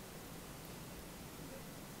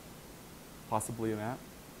 Possibly a map.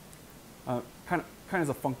 Kind of as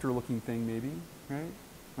a functor-looking thing, maybe, right?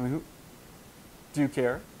 I mean, do you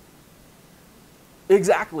care?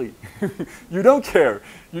 Exactly. You don't care.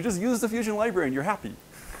 You just use the Fusion library and you're happy.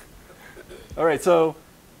 All right, so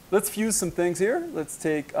let's fuse some things here. Let's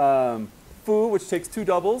take foo, which takes 2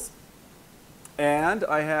 doubles. And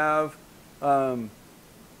I have an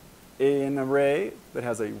array that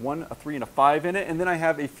has a 1, a 3, and a 5 in it. And then I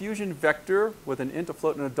have a Fusion vector with an int, a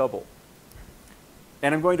float, and a double.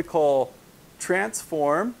 And I'm going to call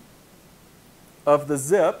transform of the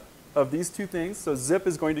zip of these 2 things. So zip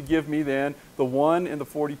is going to give me then the 1 and the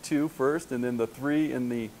 42 first, and then the 3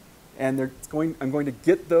 and the, and I'm going to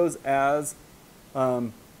get those as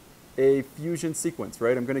a Fusion sequence,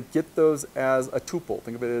 right? I'm going to get those as a tuple.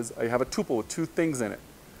 Think of it as I have a tuple with 2 things in it.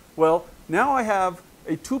 Well, now I have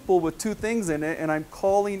a tuple with 2 things in it, and I'm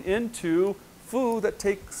calling into foo that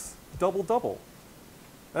takes double double.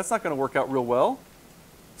 That's not going to work out real well.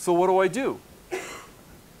 So what do?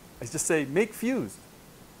 I just say make fused.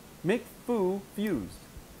 Make foo fused.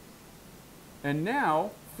 And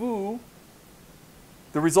now foo,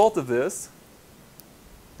 the result of this,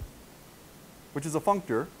 which is a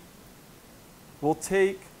functor, will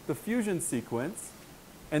take the Fusion sequence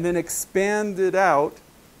and then expand it out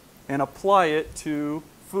and apply it to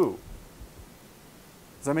foo.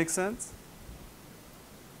 Does that make sense?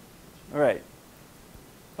 All right.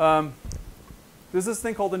 There's this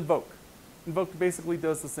thing called invoke. Invoke basically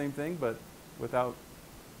does the same thing, but without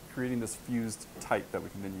creating this fused type that we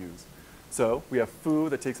can then use. So we have foo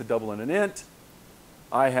that takes a double and an int.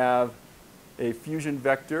 I have a Fusion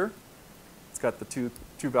vector. It's got the two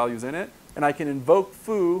values in it. And I can invoke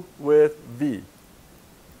foo with v.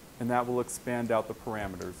 And that will expand out the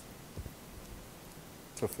parameters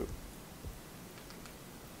to foo.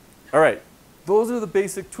 All right, those are the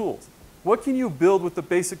basic tools. What can you build with the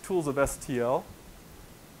basic tools of STL?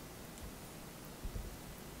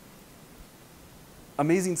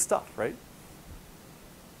 Amazing stuff, right?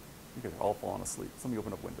 You guys are all falling asleep. Somebody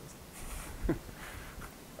open up Windows.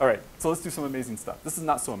 All right, so let's do some amazing stuff. This is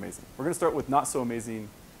not so amazing. We're going to start with not so amazing,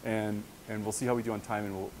 and we'll see how we do on time,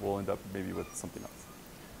 and we'll end up maybe with something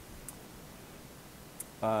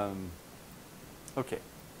else. Okay.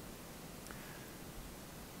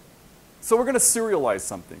 So we're going to serialize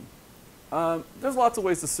something. There's lots of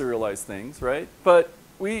ways to serialize things, right? But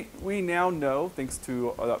we now know, thanks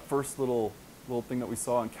to that first little thing that we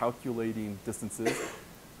saw in calculating distances,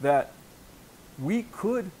 that we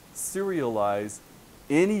could serialize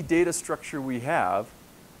any data structure we have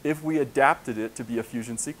if we adapted it to be a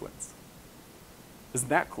fusion sequence. Isn't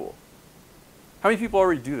that cool? How many people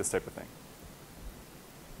already do this type of thing?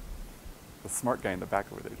 The smart guy in the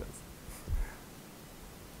back over there does.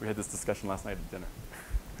 We had this discussion last night at dinner.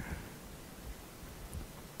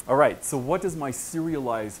 All right, so what does my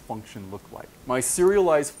serialized function look like? My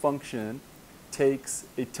serialized function takes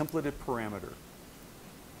a templated parameter,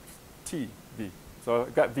 t, v. So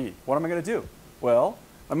I've got v. What am I going to do? Well,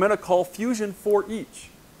 I'm going to call fusion for each,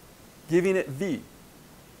 giving it v.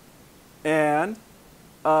 And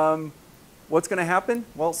what's going to happen?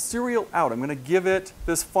 Well, serial out. I'm going to give it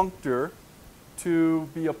this functor to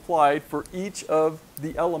be applied for each of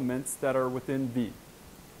the elements that are within v.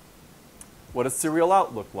 What does serial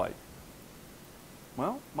out look like?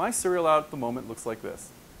 Well, my serial out at the moment looks like this.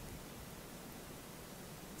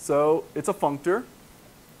 So it's a functor,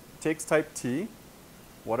 takes type t,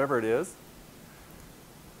 whatever it is,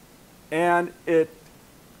 and it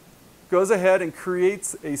goes ahead and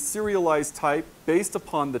creates a serialized type based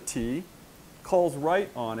upon the t, calls write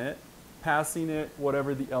on it, passing it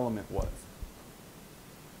whatever the element was.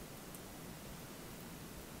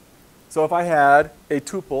 So if I had a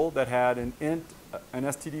tuple that had an int, an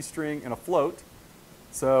std string, and a float,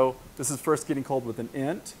 so this is first getting called with an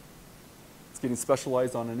int. It's getting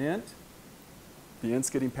specialized on an int. The int's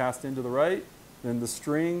getting passed into the right, then the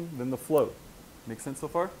string, then the float. Make sense so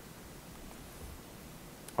far?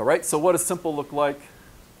 All right, so what does simple look like?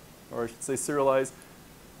 Or I should say serialized.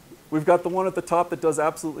 We've got the one at the top that does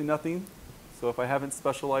absolutely nothing. So if I haven't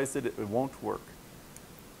specialized it, it won't work.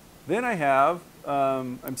 Then I have,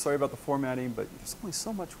 I'm sorry about the formatting, but there's only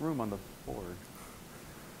so much room on the board.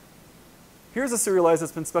 Here's a serialized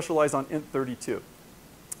that's been specialized on int32.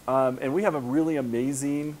 And we have a really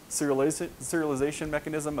amazing serialization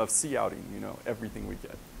mechanism of c-outing, everything we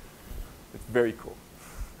get. It's very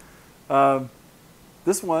cool.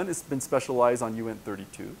 This one has been specialized on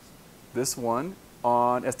uint32s. This one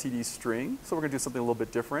on std string. So we're going to do something a little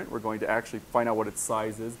bit different. We're going to actually find out what its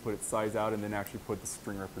size is, put its size out, and then actually put the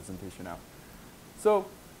string representation out. So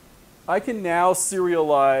I can now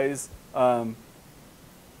serialize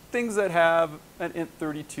things that have an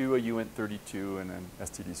int32, a uint32, and an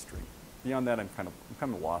std string. Beyond that, I'm kind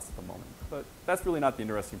of lost at the moment. But that's really not the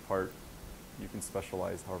interesting part. You can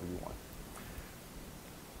specialize however you want.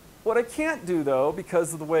 What I can't do, though,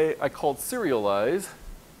 because of the way I called serialize,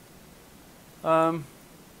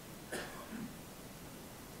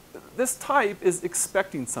 this type is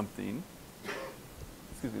expecting something.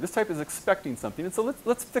 Excuse me. This type is expecting something. And so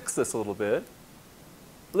let's fix this a little bit.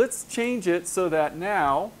 Let's change it so that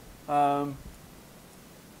now I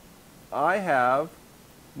have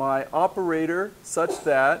my operator such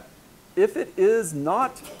that if it is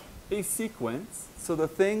not a sequence, so the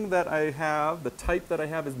thing that I have, the type that I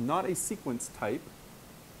have is not a sequence type,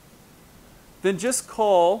 then just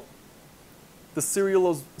call the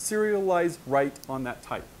serialized write on that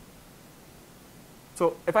type.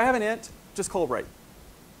 So if I have an int, just call write.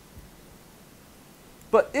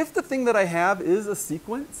 But if the thing that I have is a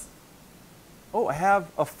sequence, oh, I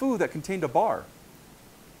have a foo that contained a bar.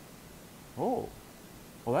 Oh,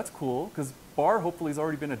 well, that's cool, because bar hopefully has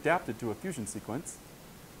already been adapted to a fusion sequence.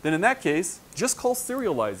 Then in that case, just call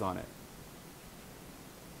serialize on it.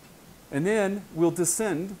 And then we'll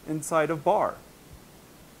descend inside of bar.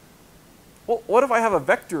 Well, what if I have a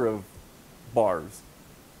vector of bars?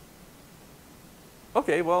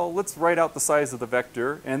 Okay, well, let's write out the size of the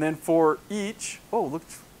vector. And then for each, oh, look,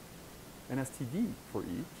 an std for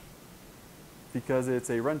each, because it's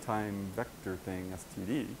a runtime vector thing,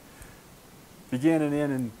 std. Begin and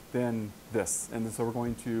end, and then this. And so we're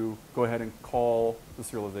going to go ahead and call the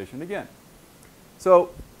serialization again.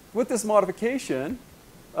 So with this modification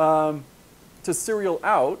to serial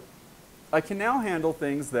out, I can now handle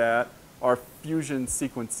things that are fusion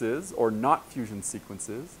sequences or not fusion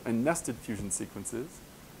sequences and nested fusion sequences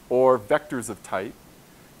or vectors of type.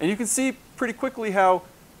 And you can see pretty quickly how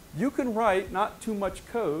you can write not too much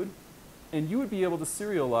code, and you would be able to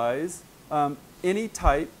serialize any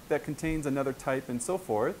type that contains another type and so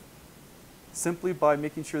forth, simply by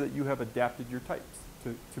making sure that you have adapted your types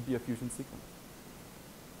to be a Fusion sequence.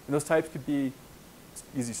 And those types could be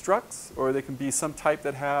easy structs, or they can be some type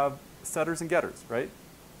that have setters and getters, right?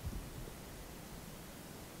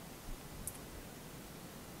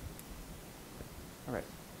 All right.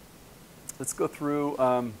 Let's go through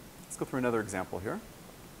another example here.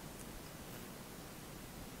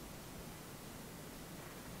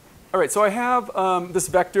 All right, so I have this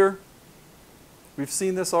vector. We've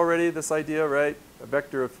seen this already, this idea, right? A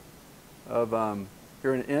vector of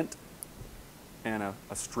here an int and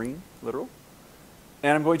a string, literal.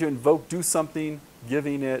 And I'm going to invoke do something,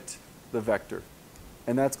 giving it the vector.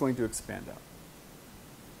 And that's going to expand out.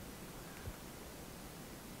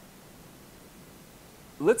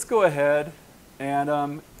 Let's go ahead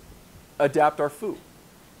and adapt our foo.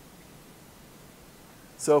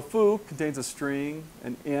 So foo contains a string,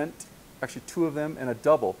 an int, actually two of them, and a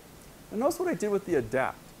double. And notice what I did with the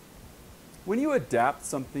adapt. When you adapt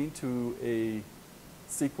something to a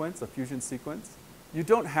sequence, a Fusion sequence, you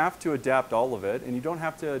don't have to adapt all of it, and you don't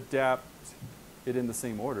have to adapt it in the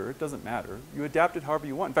same order. It doesn't matter. You adapt it however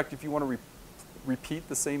you want. In fact, if you want to repeat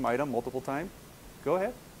the same item multiple times, go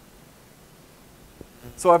ahead.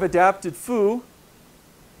 So I've adapted foo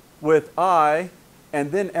with I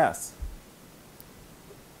and then S.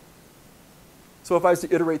 So if I was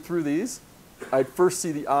to iterate through these, I'd first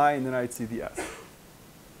see the I and then I'd see the S.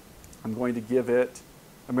 I'm going to give it,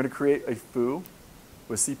 I'm going to create a foo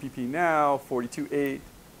with CPP now 42.8,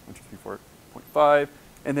 1.234.5,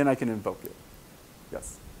 and then I can invoke it.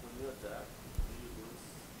 Yes? When you adapt, do you lose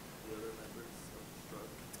the other members of the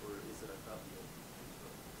struct, or is it a copy of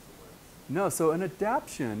the struct? No, so an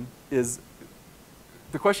adaption is,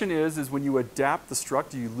 the question is when you adapt the struct,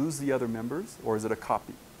 do you lose the other members, or is it a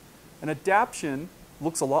copy? An adaption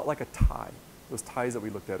looks a lot like a tie, those ties that we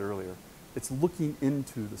looked at earlier. It's looking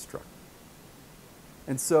into the struct.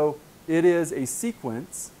 And so it is a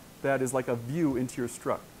sequence that is like a view into your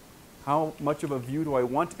struct. How much of a view do I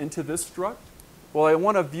want into this struct? Well, I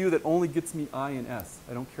want a view that only gets me I and S.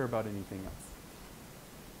 I don't care about anything else.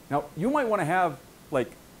 Now, you might want to have like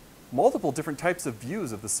multiple different types of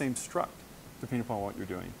views of the same struct, depending upon what you're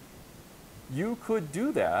doing. You could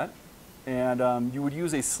do that, and you would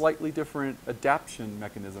use a slightly different adaption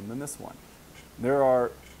mechanism than this one. There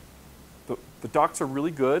are, the docs are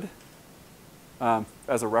really good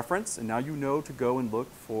as a reference, and now you know to go and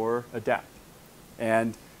look for adapt.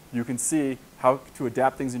 And you can see how to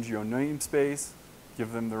adapt things into your own namespace,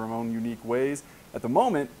 give them their own unique ways. At the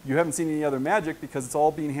moment, you haven't seen any other magic because it's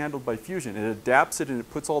all being handled by Fusion. It adapts it and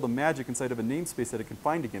it puts all the magic inside of a namespace that it can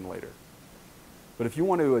find again later. But if you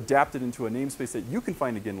want to adapt it into a namespace that you can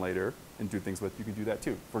find again later and do things with, you can do that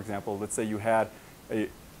too. For example, let's say you had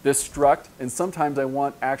this struct, and sometimes I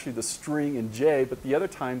want actually the string in J, but the other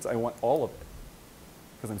times I want all of it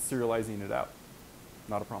because I'm serializing it out.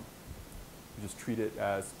 Not a problem. You just treat it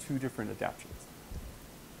as two different adaptions.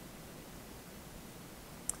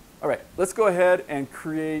 All right, let's go ahead and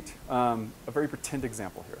create a very pretend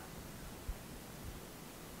example here.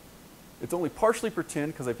 It's only partially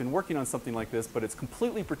pretend because I've been working on something like this, but it's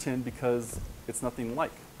completely pretend because it's nothing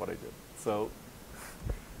like what I did. So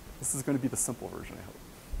this is going to be the simple version,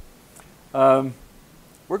 I hope.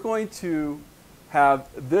 We're going to have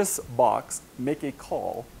this box make a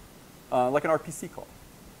call, like an RPC call.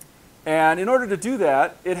 And in order to do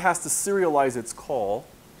that, it has to serialize its call.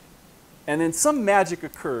 And then some magic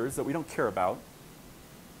occurs that we don't care about.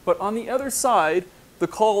 But on the other side, the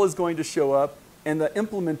call is going to show up, and the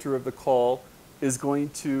implementer of the call is going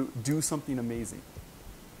to do something amazing.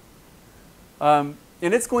 And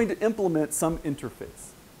it's going to implement some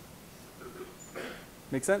interface.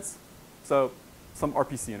 Make sense? So some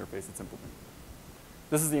RPC interface it's implementing.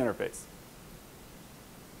 This is the interface.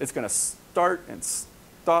 It's going to start and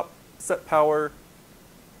stop, set power,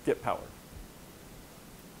 get power.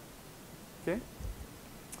 Okay?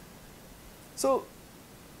 So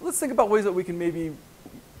let's think about ways that we can maybe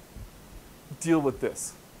deal with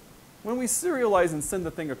this. When we serialize and send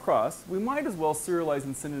the thing across, we might as well serialize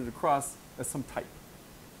and send it across as some type,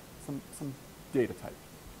 some data type.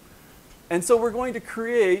 And so we're going to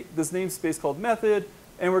create this namespace called method,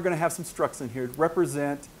 and we're going to have some structs in here to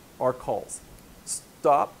represent our calls.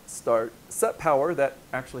 Stop, start, set power, that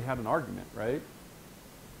actually had an argument, right?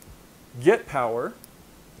 Get power,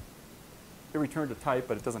 it returned a type,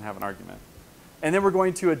 but it doesn't have an argument. And then we're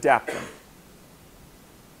going to adapt them.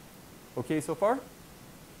 Okay so far?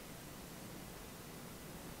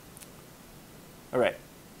 All right.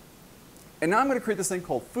 And now I'm going to create this thing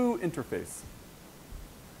called foo interface.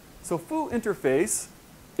 So foo interface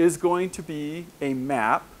is going to be a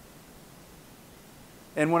map.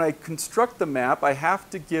 And when I construct the map, I have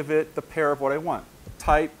to give it the pair of what I want.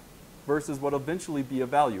 Type versus what will eventually be a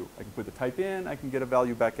value. I can put the type in, I can get a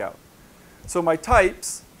value back out. So my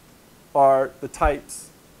types are the types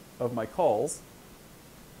of my calls.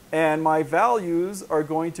 And my values are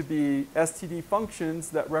going to be std functions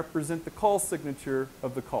that represent the call signature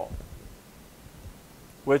of the call,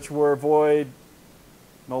 which were void,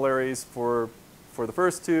 null arrays for the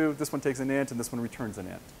first two. This one takes an int, and this one returns an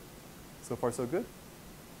int. So far, so good?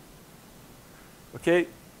 OK.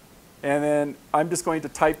 And then I'm just going to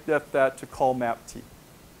type def that to call map t.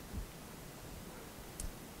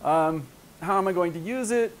 How am I going to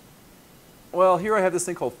use it? Well, here I have this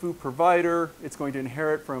thing called foo provider. It's going to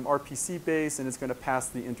inherit from RPC base, and it's going to pass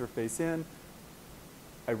the interface in.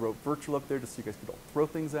 I wrote virtual up there just so you guys could all throw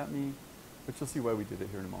things at me, but you'll see why we did it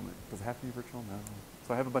here in a moment. Does it have to be virtual? No.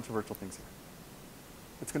 So I have a bunch of virtual things here.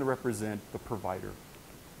 It's going to represent the provider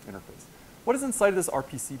interface. What is inside of this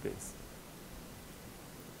RPC base?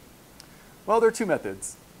 Well, there are two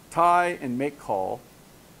methods, tie and make call.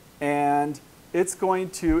 And it's going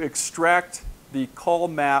to extract the call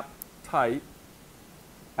map type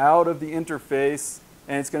out of the interface,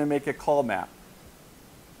 and it's going to make a call map.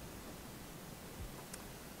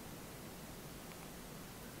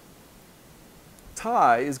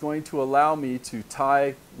 Tie is going to allow me to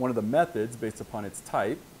tie one of the methods based upon its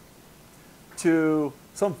type to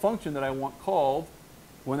some function that I want called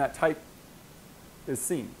when that type is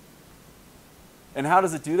seen. And how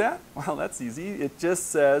does it do that? Well, that's easy. It just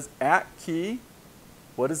says at key.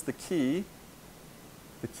 What is the key?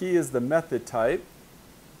 The key is the method type.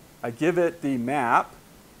 I give it the map,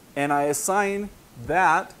 and I assign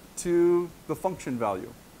that to the function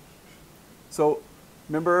value. So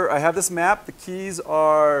remember, I have this map. The keys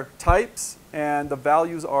are types, and the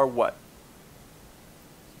values are what?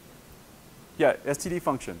 Yeah, std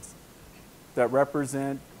functions that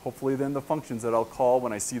represent, hopefully, then the functions that I'll call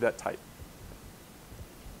when I see that type.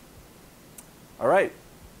 All right.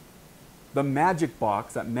 The magic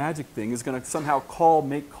box, that magic thing, is going to somehow call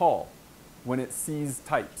make call when it sees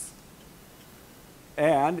types.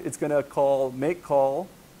 And it's going to call make call,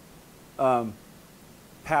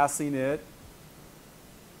 passing it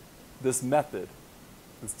this method,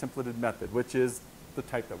 this templated method, which is the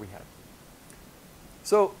type that we had.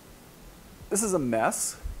 So this is a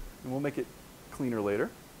mess, and we'll make it cleaner later.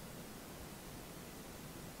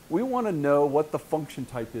 We want to know what the function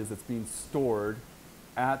type is that's being stored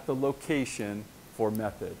at the location for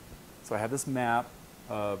method. So I have this map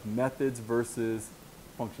of methods versus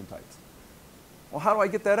function types. Well, how do I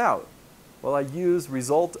get that out? Well, I use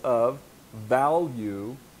result of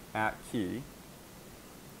value at key,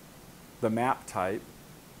 the map type,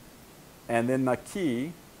 and then the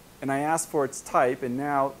key, and I ask for its type, and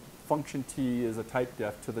now function t is a type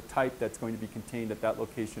def to the type that's going to be contained at that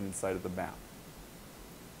location inside of the map.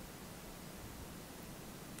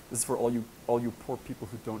 This is for all you poor people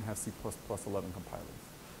who don't have C++ 11 compilers.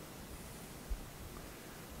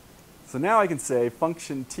 So now I can say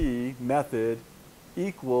function t method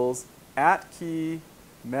equals at key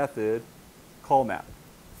method call map.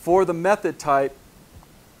 For the method type,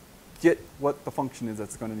 get what the function is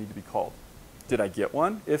that's going to need to be called. Did I get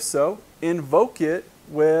one? If so, invoke it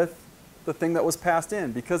with the thing that was passed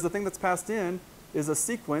in, because the thing that's passed in is a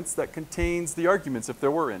sequence that contains the arguments if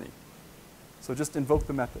there were any. So just invoke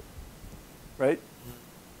the method, right?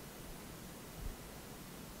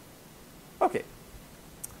 OK.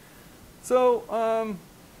 So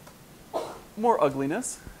more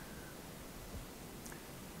ugliness.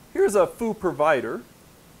 Here's a foo provider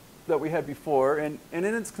that we had before. And in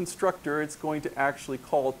its constructor, it's going to actually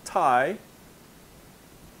call tie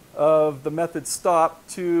of the method stop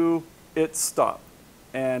to its stop,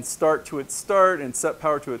 and start to its start, and set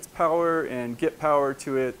power to its power, and get power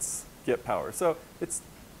to its get power. So it's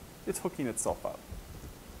hooking itself up.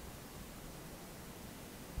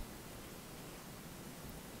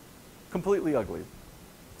 Completely ugly.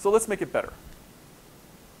 So let's make it better.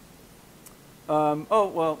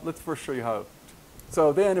 Oh, well, let's first show you how.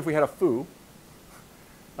 So then if we had a foo,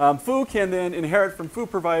 foo can then inherit from foo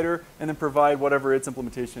provider and then provide whatever its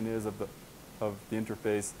implementation is of the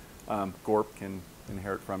interface. Gorp can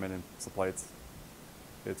inherit from it and supply its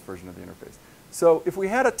version of the interface. So if we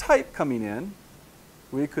had a type coming in,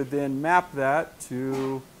 we could then map that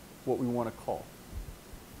to what we want to call.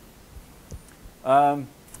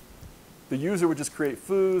 The user would just create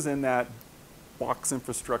foos, and that box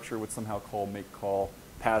infrastructure would somehow call make call,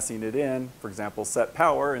 passing it in, for example, set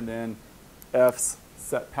power, and then f's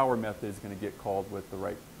set power method is going to get called with the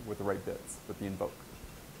right bits, with the invoke.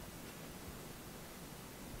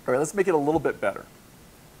 All right, let's make it a little bit better.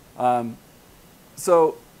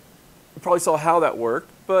 So you probably saw how that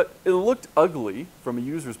worked, but it looked ugly from a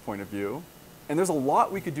user's point of view. And there's a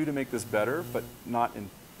lot we could do to make this better, but not in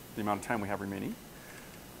the amount of time we have remaining.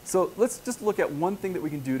 So let's just look at one thing that we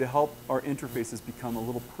can do to help our interfaces become a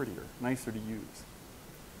little prettier, nicer to use.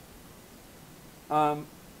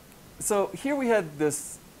 So here we had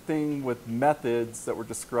this thing with methods that were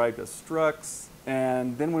described as structs.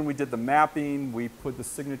 And then when we did the mapping, we put the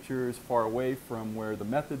signatures far away from where the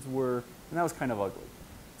methods were. And that was kind of ugly.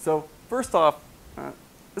 So first off,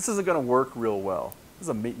 this isn't going to work real well. This is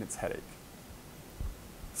a maintenance headache.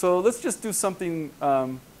 So let's just do something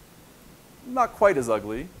not quite as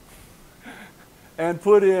ugly and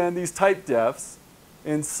put in these type defs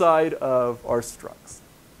inside of our structs.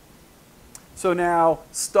 So now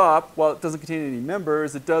stop, while it doesn't contain any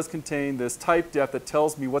members, it does contain this type def that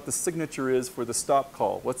tells me what the signature is for the stop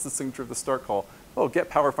call. What's the signature of the start call? Oh, get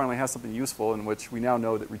power finally has something useful in which we now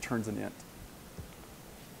know that returns an int.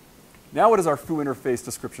 Now what does our foo interface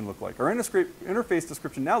description look like? Our interface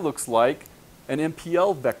description now looks like an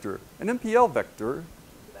MPL vector. An MPL vector.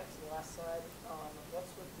 Back to the last slide.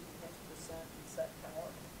 What's with the int% and set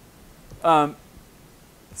power?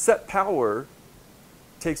 Set power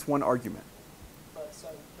takes one argument. But so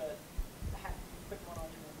that pick one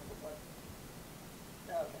argument of what?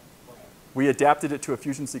 Okay. We adapted it to a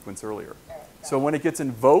fusion sequence earlier. All right, So when it gets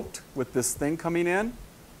invoked with this thing coming in,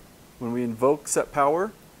 when we invoke set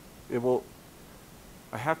power, it will.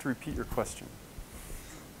 I have to repeat your question.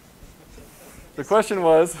 The question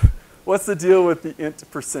was, what's the deal with the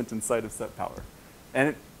int% inside of set power?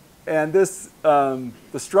 And this, the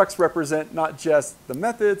structs represent not just the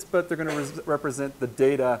methods, but they're going to represent the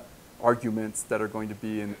data arguments that are going to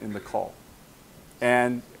be in the call.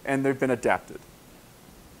 And they've been adapted.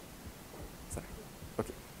 Sorry.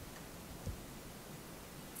 Okay.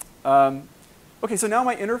 Okay, so now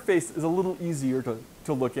my interface is a little easier to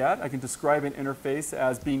look at. I can describe an interface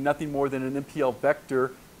as being nothing more than an MPL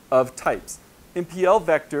vector of types. MPL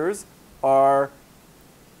vectors are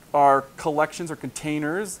collections or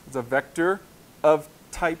containers. It's a vector of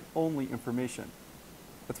type-only information.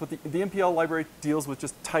 That's what the MPL library deals with,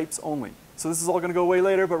 just types only. So this is all going to go away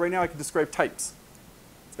later, but right now I can describe types.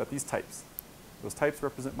 It's got these types. Those types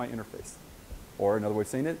represent my interface. Or another way of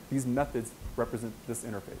saying it, these methods represent this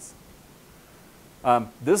interface.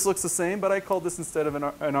 This looks the same, but I call this instead of an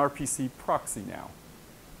RPC proxy now.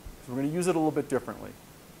 So we're going to use it a little bit differently.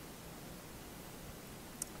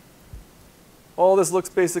 All this looks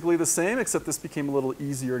basically the same, except this became a little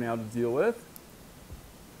easier now to deal with.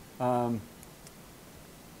 It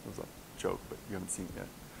was a joke, but you haven't seen it yet.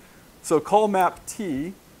 So call map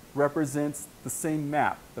T represents the same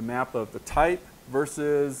map, the map of the type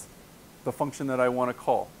versus the function that I want to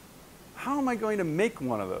call. How am I going to make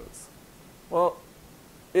one of those? Well,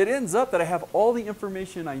 it ends up that I have all the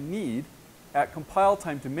information I need at compile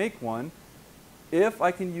time to make one if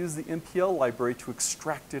I can use the MPL library to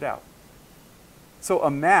extract it out. So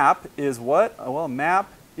a map is what? Well, a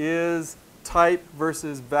map is type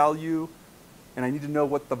versus value, and I need to know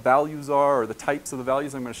what the values are or the types of the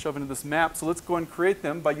values I'm going to shove into this map. So let's go and create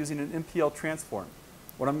them by using an MPL transform.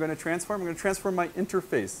 What I'm going to transform? I'm going to transform my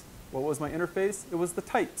interface. What was my interface? It was the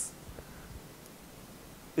types.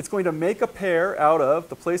 It's going to make a pair out of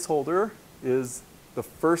the placeholder is the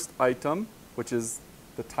first item, which is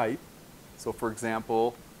the type. So for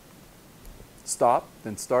example, stop,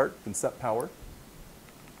 then start, then set power.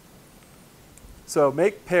 So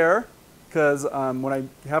make pair, because when I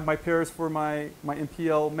have my pairs for my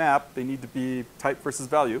MPL map, they need to be type versus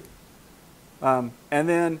value. And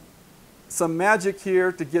then some magic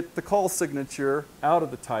here to get the call signature out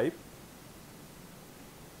of the type.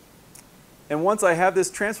 And once I have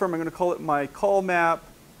this transform, I'm going to call it my call map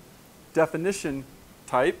definition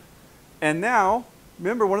type. And now,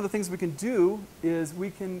 remember, one of the things we can do is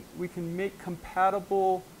we can make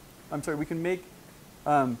compatible, we can make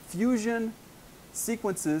fusion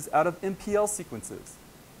sequences out of MPL sequences.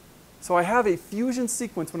 So I have a fusion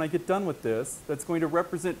sequence when I get done with this that's going to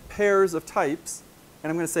represent pairs of types. And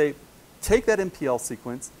I'm going to say, take that MPL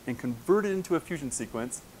sequence and convert it into a fusion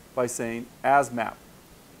sequence by saying as map.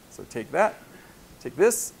 So take that, take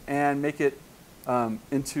this, and make it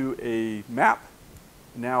into a map.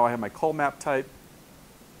 Now I have my call map type,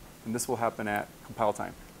 and this will happen at compile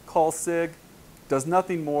time. Call sig does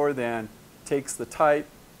nothing more than takes the type,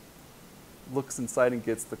 looks inside and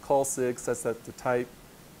gets the call sig, sets that to type,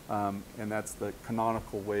 and that's the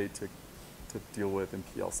canonical way to deal with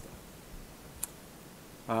MPL stuff.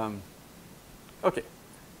 Okay.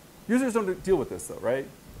 Users don't deal with this, though, right?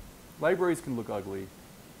 Libraries can look ugly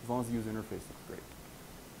as long as the user interface looks great.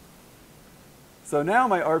 So now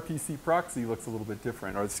my RPC proxy looks a little bit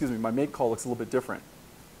different, or excuse me, my make call looks a little bit different.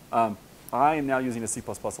 I am now using a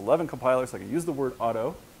C++11 compiler, so I can use the word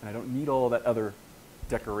auto, and I don't need all that other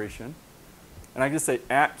decoration. And I can just say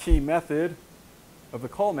 @key method of the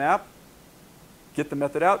call map, get the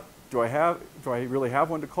method out. Do I really have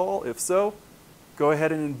one to call? If so, go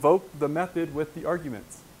ahead and invoke the method with the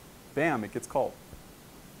arguments. Bam, it gets called.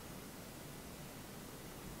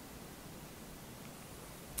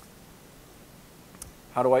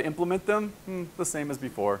 How do I implement them? The same as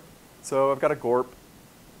before. So I've got a gorp,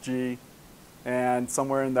 G, and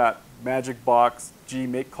somewhere in that magic box, G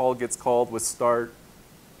make call gets called with start,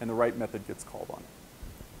 and the right method gets called on it.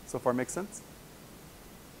 So far makes sense?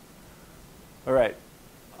 All right.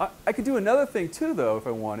 I could do another thing too, though, if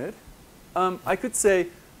I wanted. I could say,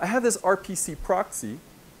 I have this RPC proxy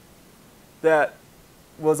that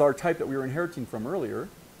was our type that we were inheriting from earlier.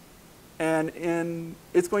 And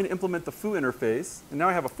it's going to implement the foo interface. And now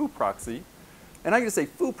I have a foo proxy. And I can say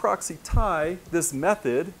foo proxy tie this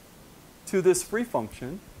method to this free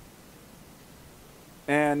function.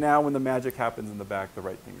 And now when the magic happens in the back, the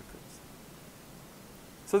right thing occurs.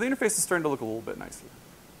 So the interface is starting to look a little bit nicer.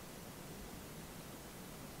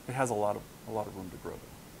 It has a lot of room to grow,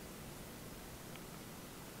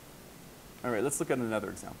 though. All right, let's look at another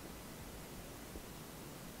example.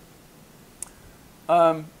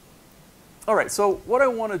 All right, so what I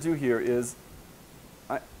want to do here is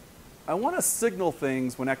I want to signal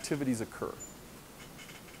things when activities occur.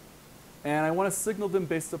 And I want to signal them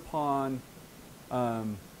based upon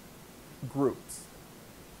groups.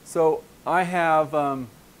 So I have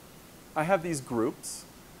these groups,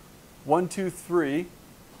 1, 2, 3.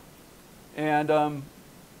 And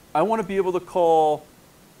I want to be able to call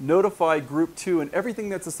notify group 2, and everything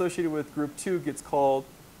that's associated with group 2 gets called.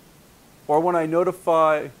 Or when I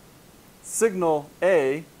notify signal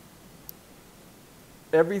A,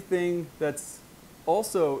 everything that's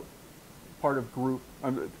also part of group,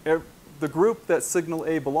 the group that signal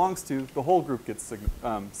A belongs to, the whole group gets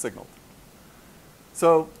signaled.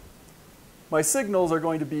 So my signals are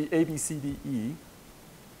going to be A, B, C, D, E.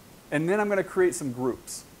 And then I'm going to create some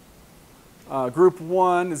groups. Group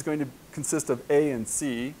 1 is going to consist of A and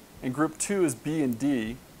C, and group 2 is B and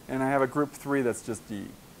D, and I have a group 3 that's just D.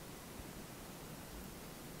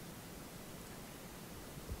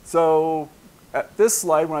 So at this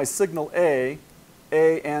slide, when I signal A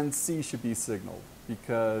and C should be signaled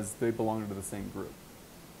because they belong to the same group.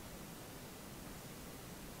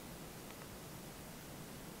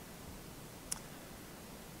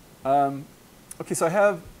 Okay, so I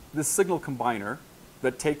have this signal combiner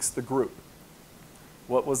that takes the group.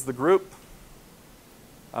 What was the group?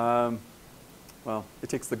 Well, it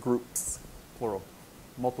takes the groups, plural,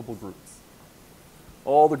 multiple groups.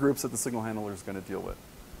 All the groups that the signal handler is going to deal with.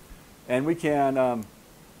 And we can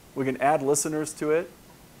add listeners to it,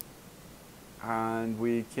 and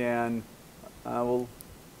we can do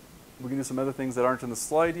some other things that aren't in the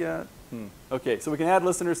slide yet. Okay, so we can add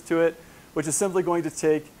listeners to it, which is simply going to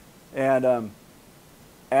take and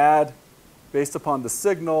add, based upon the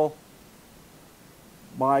signal,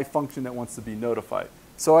 my function that wants to be notified.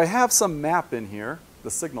 So I have some map in here,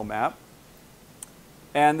 the signal map.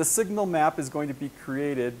 And the signal map is going to be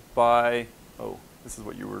created by, this is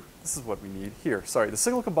what we need here. Sorry, the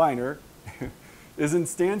signal combiner is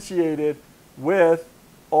instantiated with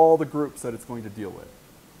all the groups that it's going to deal with.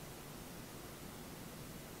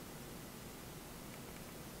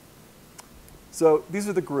 So these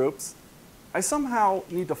are the groups. I somehow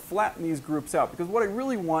need to flatten these groups out because what I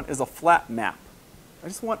really want is a flat map. I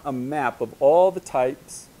just want a map of all the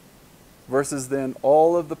types versus then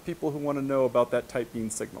all of the people who want to know about that type being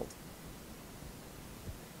signaled.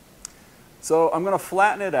 So I'm going to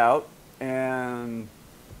flatten it out, and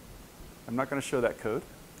I'm not going to show that code.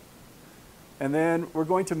 And then we're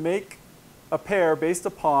going to make a pair based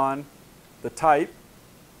upon the type,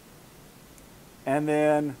 and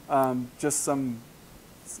then just some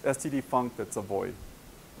std func that's a void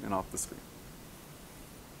and off the screen.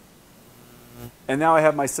 And now I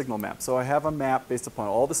have my signal map. So I have a map based upon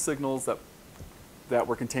all the signals that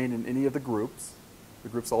were contained in any of the groups. The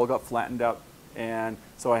groups all got flattened out. And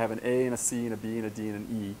so I have an A and a C and a B and a D and an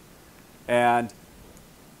E. And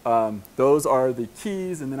those are the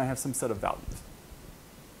keys, and then I have some set of values.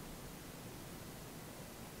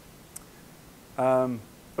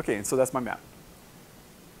 Okay, and so that's my map.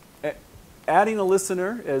 Adding a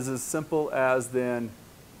listener is as simple as then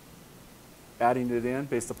adding it in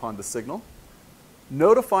based upon the signal.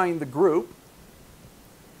 Notifying the group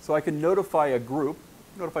So I can notify a group,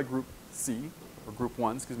 notify group C, or group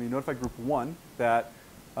 1, excuse me, notify group 1 that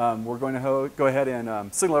we're going to go ahead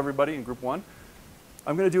and signal everybody in group 1.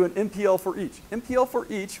 I'm going to do an MPL for each. MPL for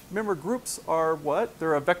each, remember groups are what?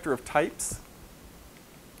 They're a vector of types.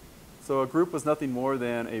 So a group was nothing more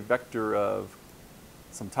than a vector of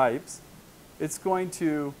some types. It's going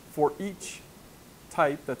to, for each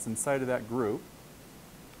type that's inside of that group,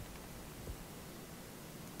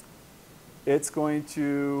 it's going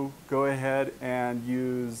to go ahead and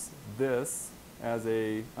use this as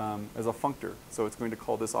a functor. So it's going to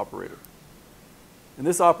call this operator. And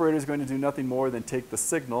this operator is going to do nothing more than take the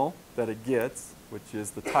signal that it gets, which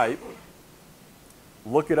is the type,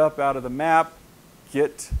 look it up out of the map,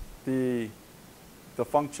 get the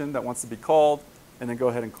function that wants to be called, and then go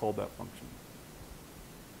ahead and call that function.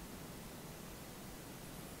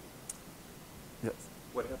 Yes?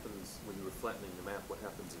 What happens when you were flattening the map? What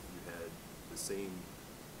happens if you had the same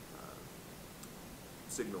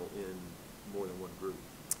signal in more than one group?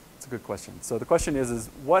 That's a good question. So the question is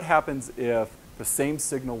what happens if the same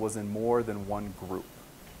signal was in more than one group?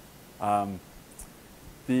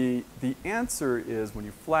 The answer is when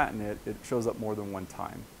you flatten it, it shows up more than one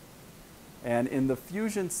time. And in the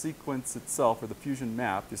Fusion sequence itself, or the Fusion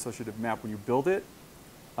map, the associative map, when you build it,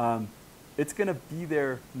 it's going to be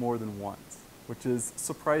there more than once, which is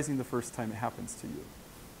surprising the first time it happens to you.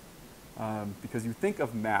 Because you think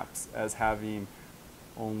of maps as having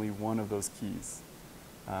only one of those keys.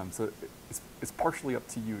 So it's partially up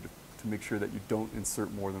to you to make sure that you don't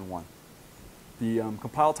insert more than one. The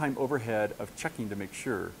compile time overhead of checking to make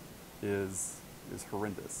sure is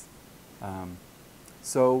horrendous.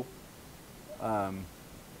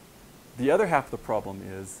 The other half of the problem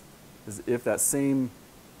is if that same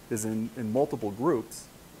is in multiple groups.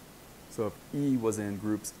 So if E was in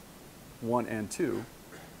groups 1 and 2,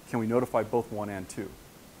 can we notify both 1 and 2?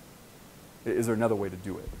 Is there another way to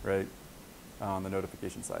do it, right, on the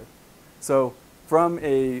notification side? So from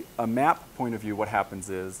a map point of view, what happens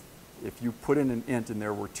is if you put in an int and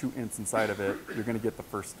there were 2 ints inside of it, you're going to get the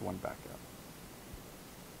first one back up.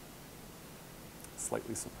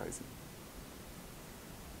 Slightly surprising.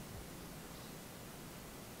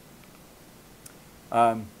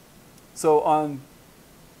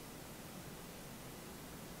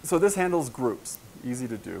 So this handles groups. Easy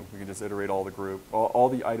to do. We can just iterate all the group, all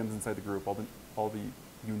the items inside the group, all the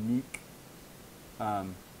unique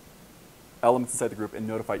elements inside the group, and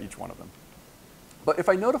notify each one of them. But if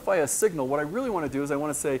I notify a signal, what I really want to do is I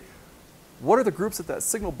want to say, what are the groups that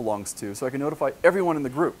signal belongs to, so I can notify everyone in the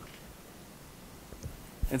group.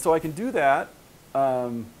 And so I can do that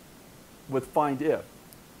with find if.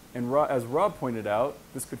 And as Rob pointed out,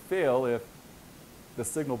 this could fail if the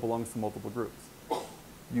signal belongs to multiple groups.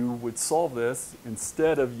 You would solve this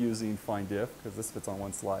instead of using find if, because this fits on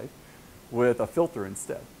one slide, with a filter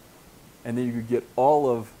instead. And then you could get all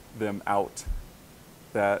of them out,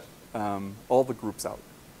 all the groups out,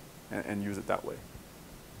 and use it that way.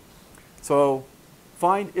 So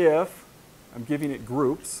find if, I'm giving it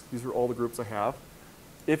groups. These are all the groups I have.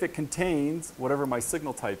 If it contains whatever my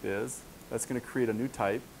signal type is, that's going to create a new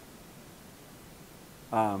type,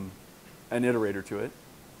 an iterator to it.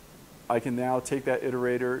 I can now take that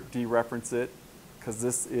iterator, dereference it, because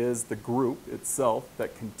this is the group itself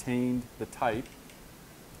that contained the type.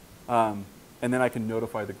 And then I can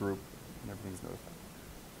notify the group, and everything's notified.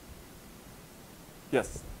 Yes?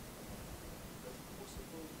 Is it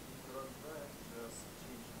possible to run back just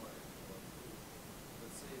change my one group?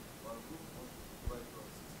 Let's say one group wants to write from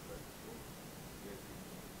 6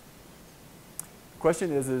 The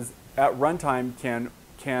question is at runtime,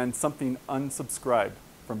 can something unsubscribe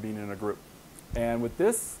from being in a group? And with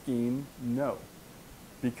this scheme, no,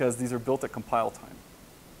 because these are built at compile time.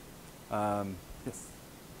 Yes?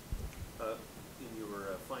 In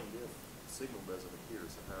your find if, signal doesn't appear,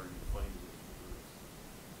 so how are you finding it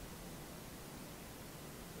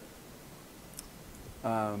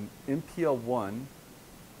in groups? MPL1,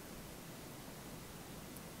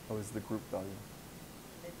 is the group value.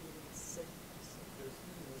 Maybe it's sick. There's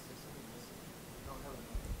even a specific missing. You don't have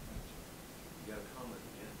enough information. You got a comment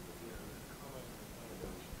again,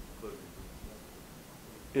 but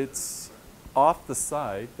It's off the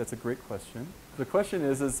side. That's a great question. The question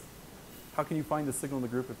is how can you find a signal in the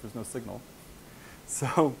group if there's no signal?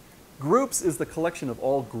 So groups is the collection of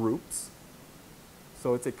all groups.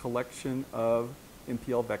 So it's a collection of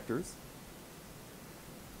MPL vectors.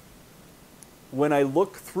 When I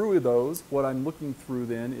look through those, what I'm looking through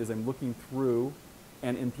then is I'm looking through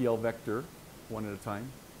an MPL vector one at a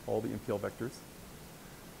time, all the MPL vectors.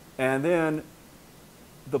 And then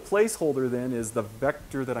the placeholder then is the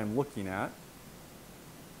vector that I'm looking at.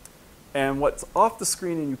 And what's off the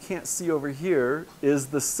screen and you can't see over here is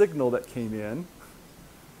the signal that came in.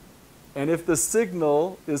 And if the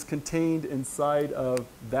signal is contained inside of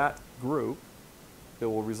that group, it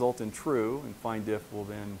will result in true, and find if will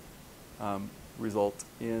then result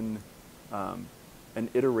in an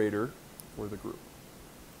iterator for the group.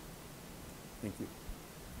 Thank you.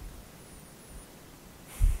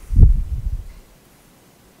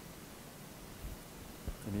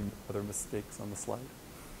 Any other mistakes on the slide?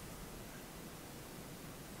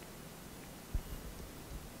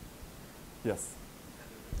 Yes?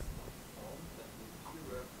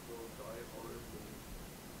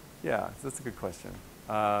 Yeah, that's a good question.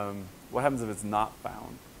 What happens if it's not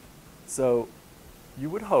found? So you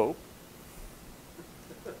would hope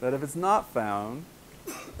that if it's not found,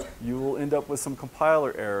 you will end up with some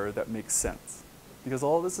compiler error that makes sense. Because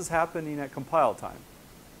all this is happening at compile time.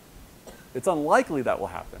 It's unlikely that will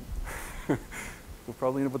happen. We'll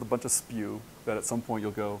probably end up with a bunch of spew that at some point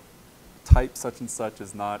you'll go, type such and such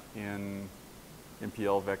is not in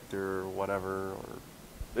MPL vector or whatever, or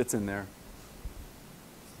it's in there.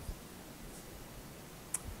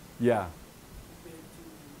 Yeah. Compared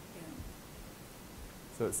to n.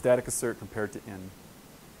 So it's static assert compared to n.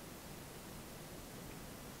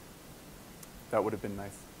 That would have been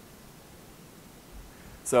nice.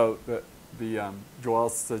 So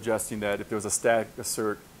Joel's suggesting that if there was a static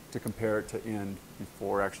assert to compare it to end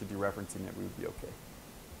before actually dereferencing it, we would be okay,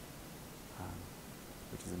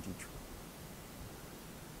 which is indeed true.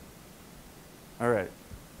 All right.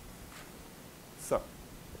 So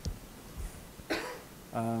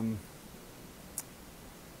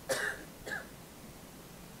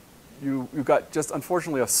you got just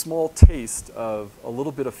unfortunately a small taste of a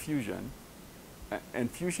little bit of Fusion, and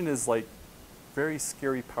Fusion is like very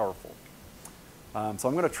scary powerful. So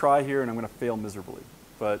I'm going to try here and I'm going to fail miserably,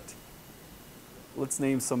 but let's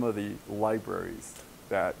name some of the libraries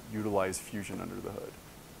that utilize Fusion under the hood.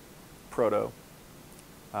 Proto,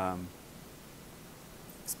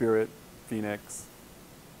 Spirit, Phoenix,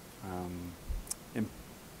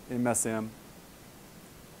 MSM.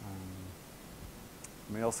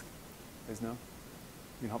 Anybody else? You guys know? You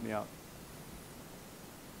can help me out.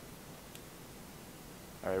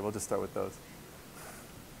 All right, we'll just start with those.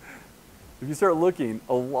 If you start looking,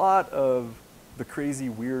 a lot of the crazy,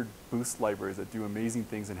 weird Boost libraries that do amazing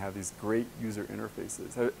things and have these great user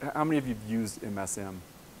interfaces. How many of you have used MSM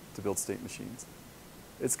to build state machines?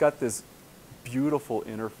 It's got this beautiful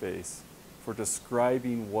interface for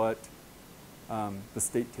describing what the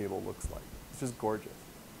state table looks like. It's just gorgeous.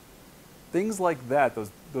 Things like that,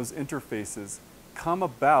 those interfaces, come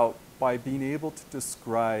about by being able to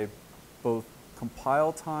describe both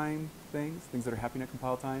compile time things that are happening at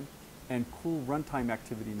compile time, and cool runtime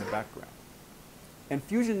activity in the background. And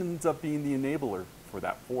Fusion ends up being the enabler for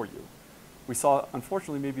that for you. We saw,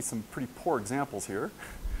 unfortunately, maybe some pretty poor examples here,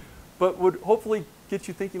 but would hopefully get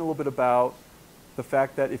you thinking a little bit about the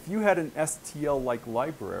fact that if you had an STL-like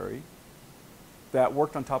library that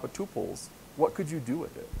worked on top of tuples, what could you do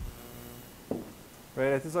with it?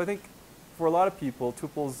 Right? So I think for a lot of people,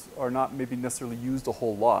 tuples are not maybe necessarily used a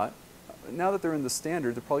whole lot. Now that they're in the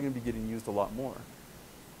standard, they're probably going to be getting used a lot more.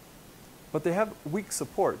 But they have weak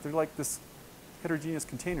support. They're like this heterogeneous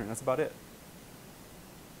container, and that's about it.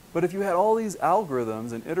 But if you had all these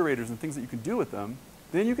algorithms and iterators and things that you can do with them,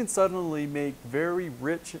 then you can suddenly make very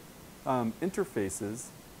rich interfaces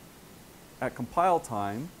at compile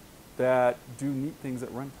time that do neat things at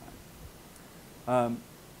runtime.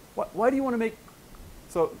 Why do you want to make,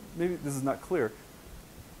 so maybe this is not clear,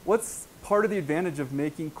 what's part of the advantage of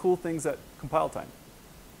making cool things at compile time?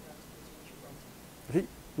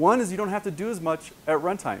 One is you don't have to do as much at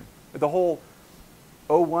runtime. The whole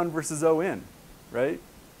O1 versus ON, right?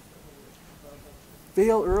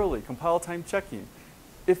 Fail early, compile time checking.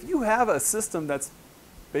 If you have a system that's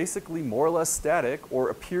basically more or less static or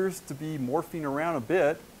appears to be morphing around a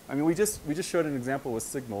bit, I mean, we just showed an example with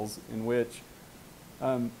signals in which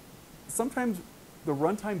sometimes the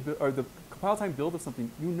runtime or the compile time build of something,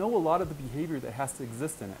 you know a lot of the behavior that has to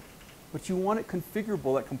exist in it, but you want it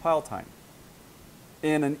configurable at compile time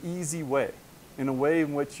in an easy way, in a way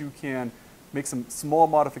in which you can make some small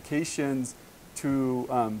modifications to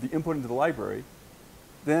the input into the library.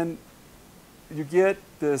 Then you get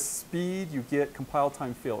this speed, you get compile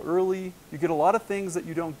time fail early, you get a lot of things that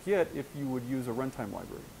you don't get if you would use a runtime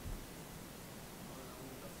library.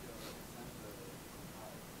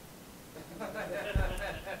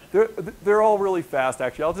 They're all really fast,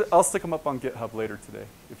 actually. I'll stick them up on GitHub later today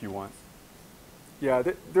if you want. Yeah,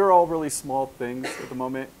 they're all really small things at the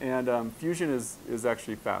moment, and Fusion is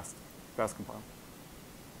actually fast compile.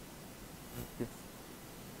 Yes.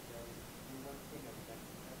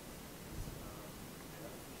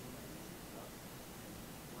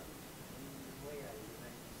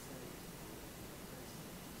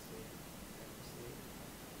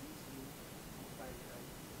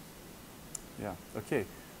 Yeah. Okay.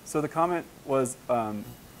 So the comment was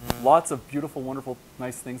lots of beautiful, wonderful,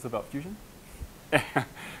 nice things about Fusion,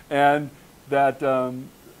 and that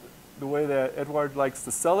the way that Edward likes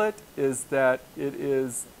to sell it is that it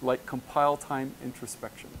is like compile time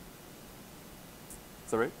introspection.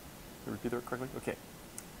 Is that right? Did I repeat that correctly? Okay.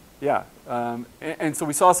 Yeah. And so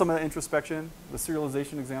we saw some of the introspection. The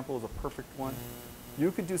serialization example is a perfect one.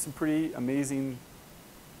 You could do some pretty amazing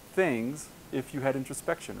things if you had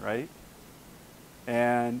introspection, right?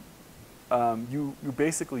 And you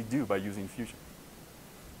basically do by using Fusion.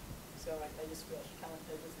 So I just feel kind of,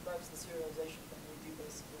 with regards to the serialization thing, we do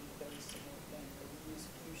basically a very similar thing, where we use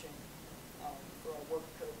Fusion for our work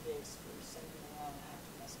code base for sending around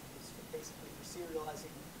active messages, for basically for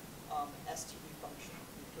serializing STD function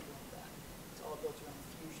and equivalent of that. It's all built around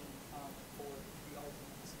Fusion for the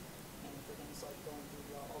arguments, and for things like going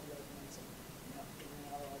through all the arguments and figuring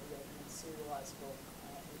out all the arguments serializable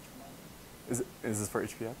each one. Is this for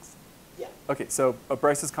HPX? Yeah. Okay, so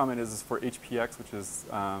Bryce's comment is for HPX, which is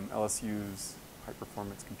LSU's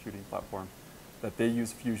high-performance computing platform, that they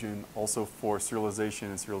use Fusion also for serialization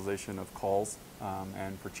and serialization of calls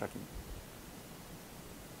and for checking.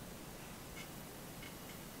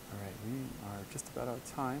 All right, we are just about out of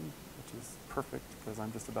time, which is perfect because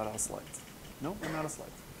I'm just about out of slides. No, I'm out of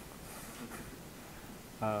slides.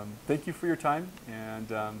 Thank you for your time,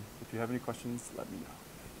 and if you have any questions, let me know.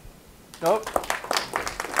 Oh.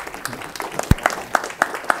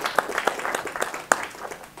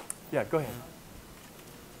 Yeah, go ahead.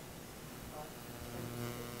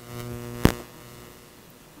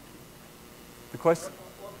 The question.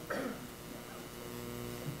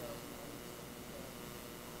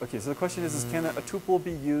 Okay, so the question is can a tuple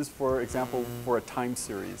be used, for example, for a time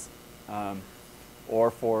series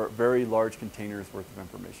or for very large containers worth of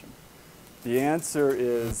information? The answer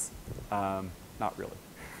is not really.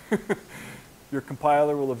 Your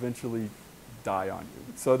compiler will eventually die on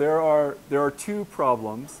you. So there are two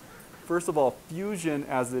problems. First of all, Fusion,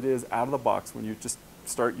 as it is out of the box when you just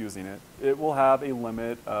start using it, it will have a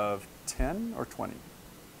limit of 10 or 20.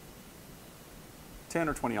 10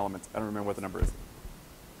 or 20 elements. I don't remember what the number is.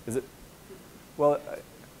 Is it? Well,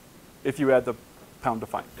 if you add the pound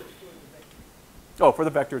define. Oh, for the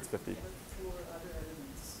vector, it's 50. For other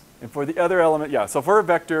elements. And for the other element, yeah. So for a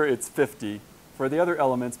vector, it's 50. For the other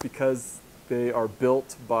elements, because they are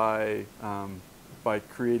built by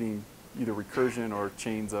creating either recursion or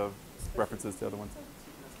chains of references to other ones.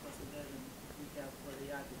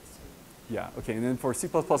 Yeah, okay, and then for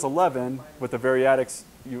C++11, with the variadics,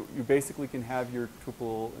 you basically can have your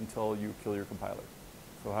tuple until you kill your compiler.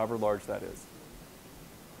 So however large that is.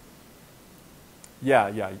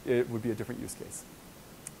 Yeah, it would be a different use case.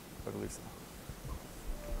 I believe so.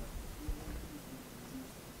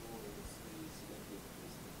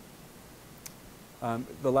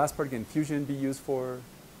 The last part again, Fusion be used for?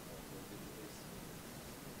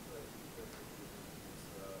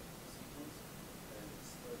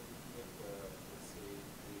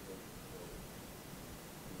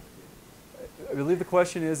 I believe the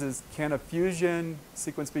question is can a Fusion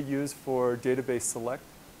sequence be used for database select?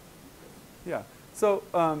 Yeah. So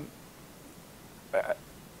I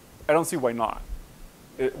don't see why not.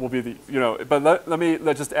 It will be the, but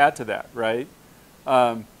let's just add to that, right?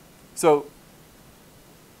 So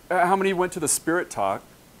how many went to the Spirit talk?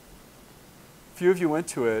 A few of you went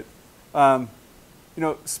to it.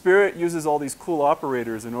 Spirit uses all these cool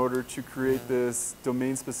operators in order to create this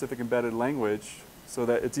domain-specific embedded language so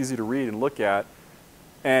that it's easy to read and look at.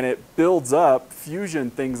 And it builds up Fusion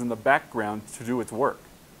things in the background to do its work,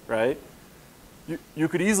 right? You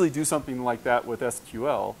could easily do something like that with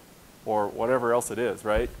SQL or whatever else it is,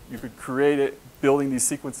 right? You could create it, building these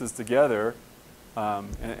sequences together,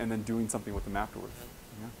 and then doing something with them afterwards.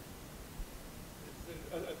 Yeah.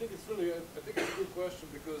 I think it's a good question,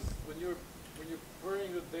 because when you're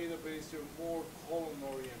querying the database, you're more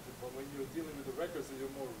column-oriented, but when you're dealing with the records, you're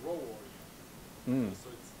more row-oriented. So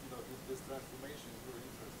it's, this transformation is really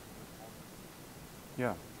interesting.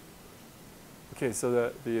 Yeah. Okay,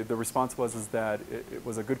 so the response was that it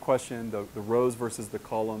was a good question, the rows versus the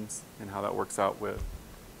columns, and how that works out with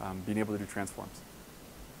being able to do transforms.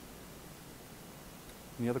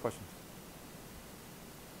 Any other questions?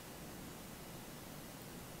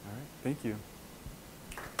 All right, thank you.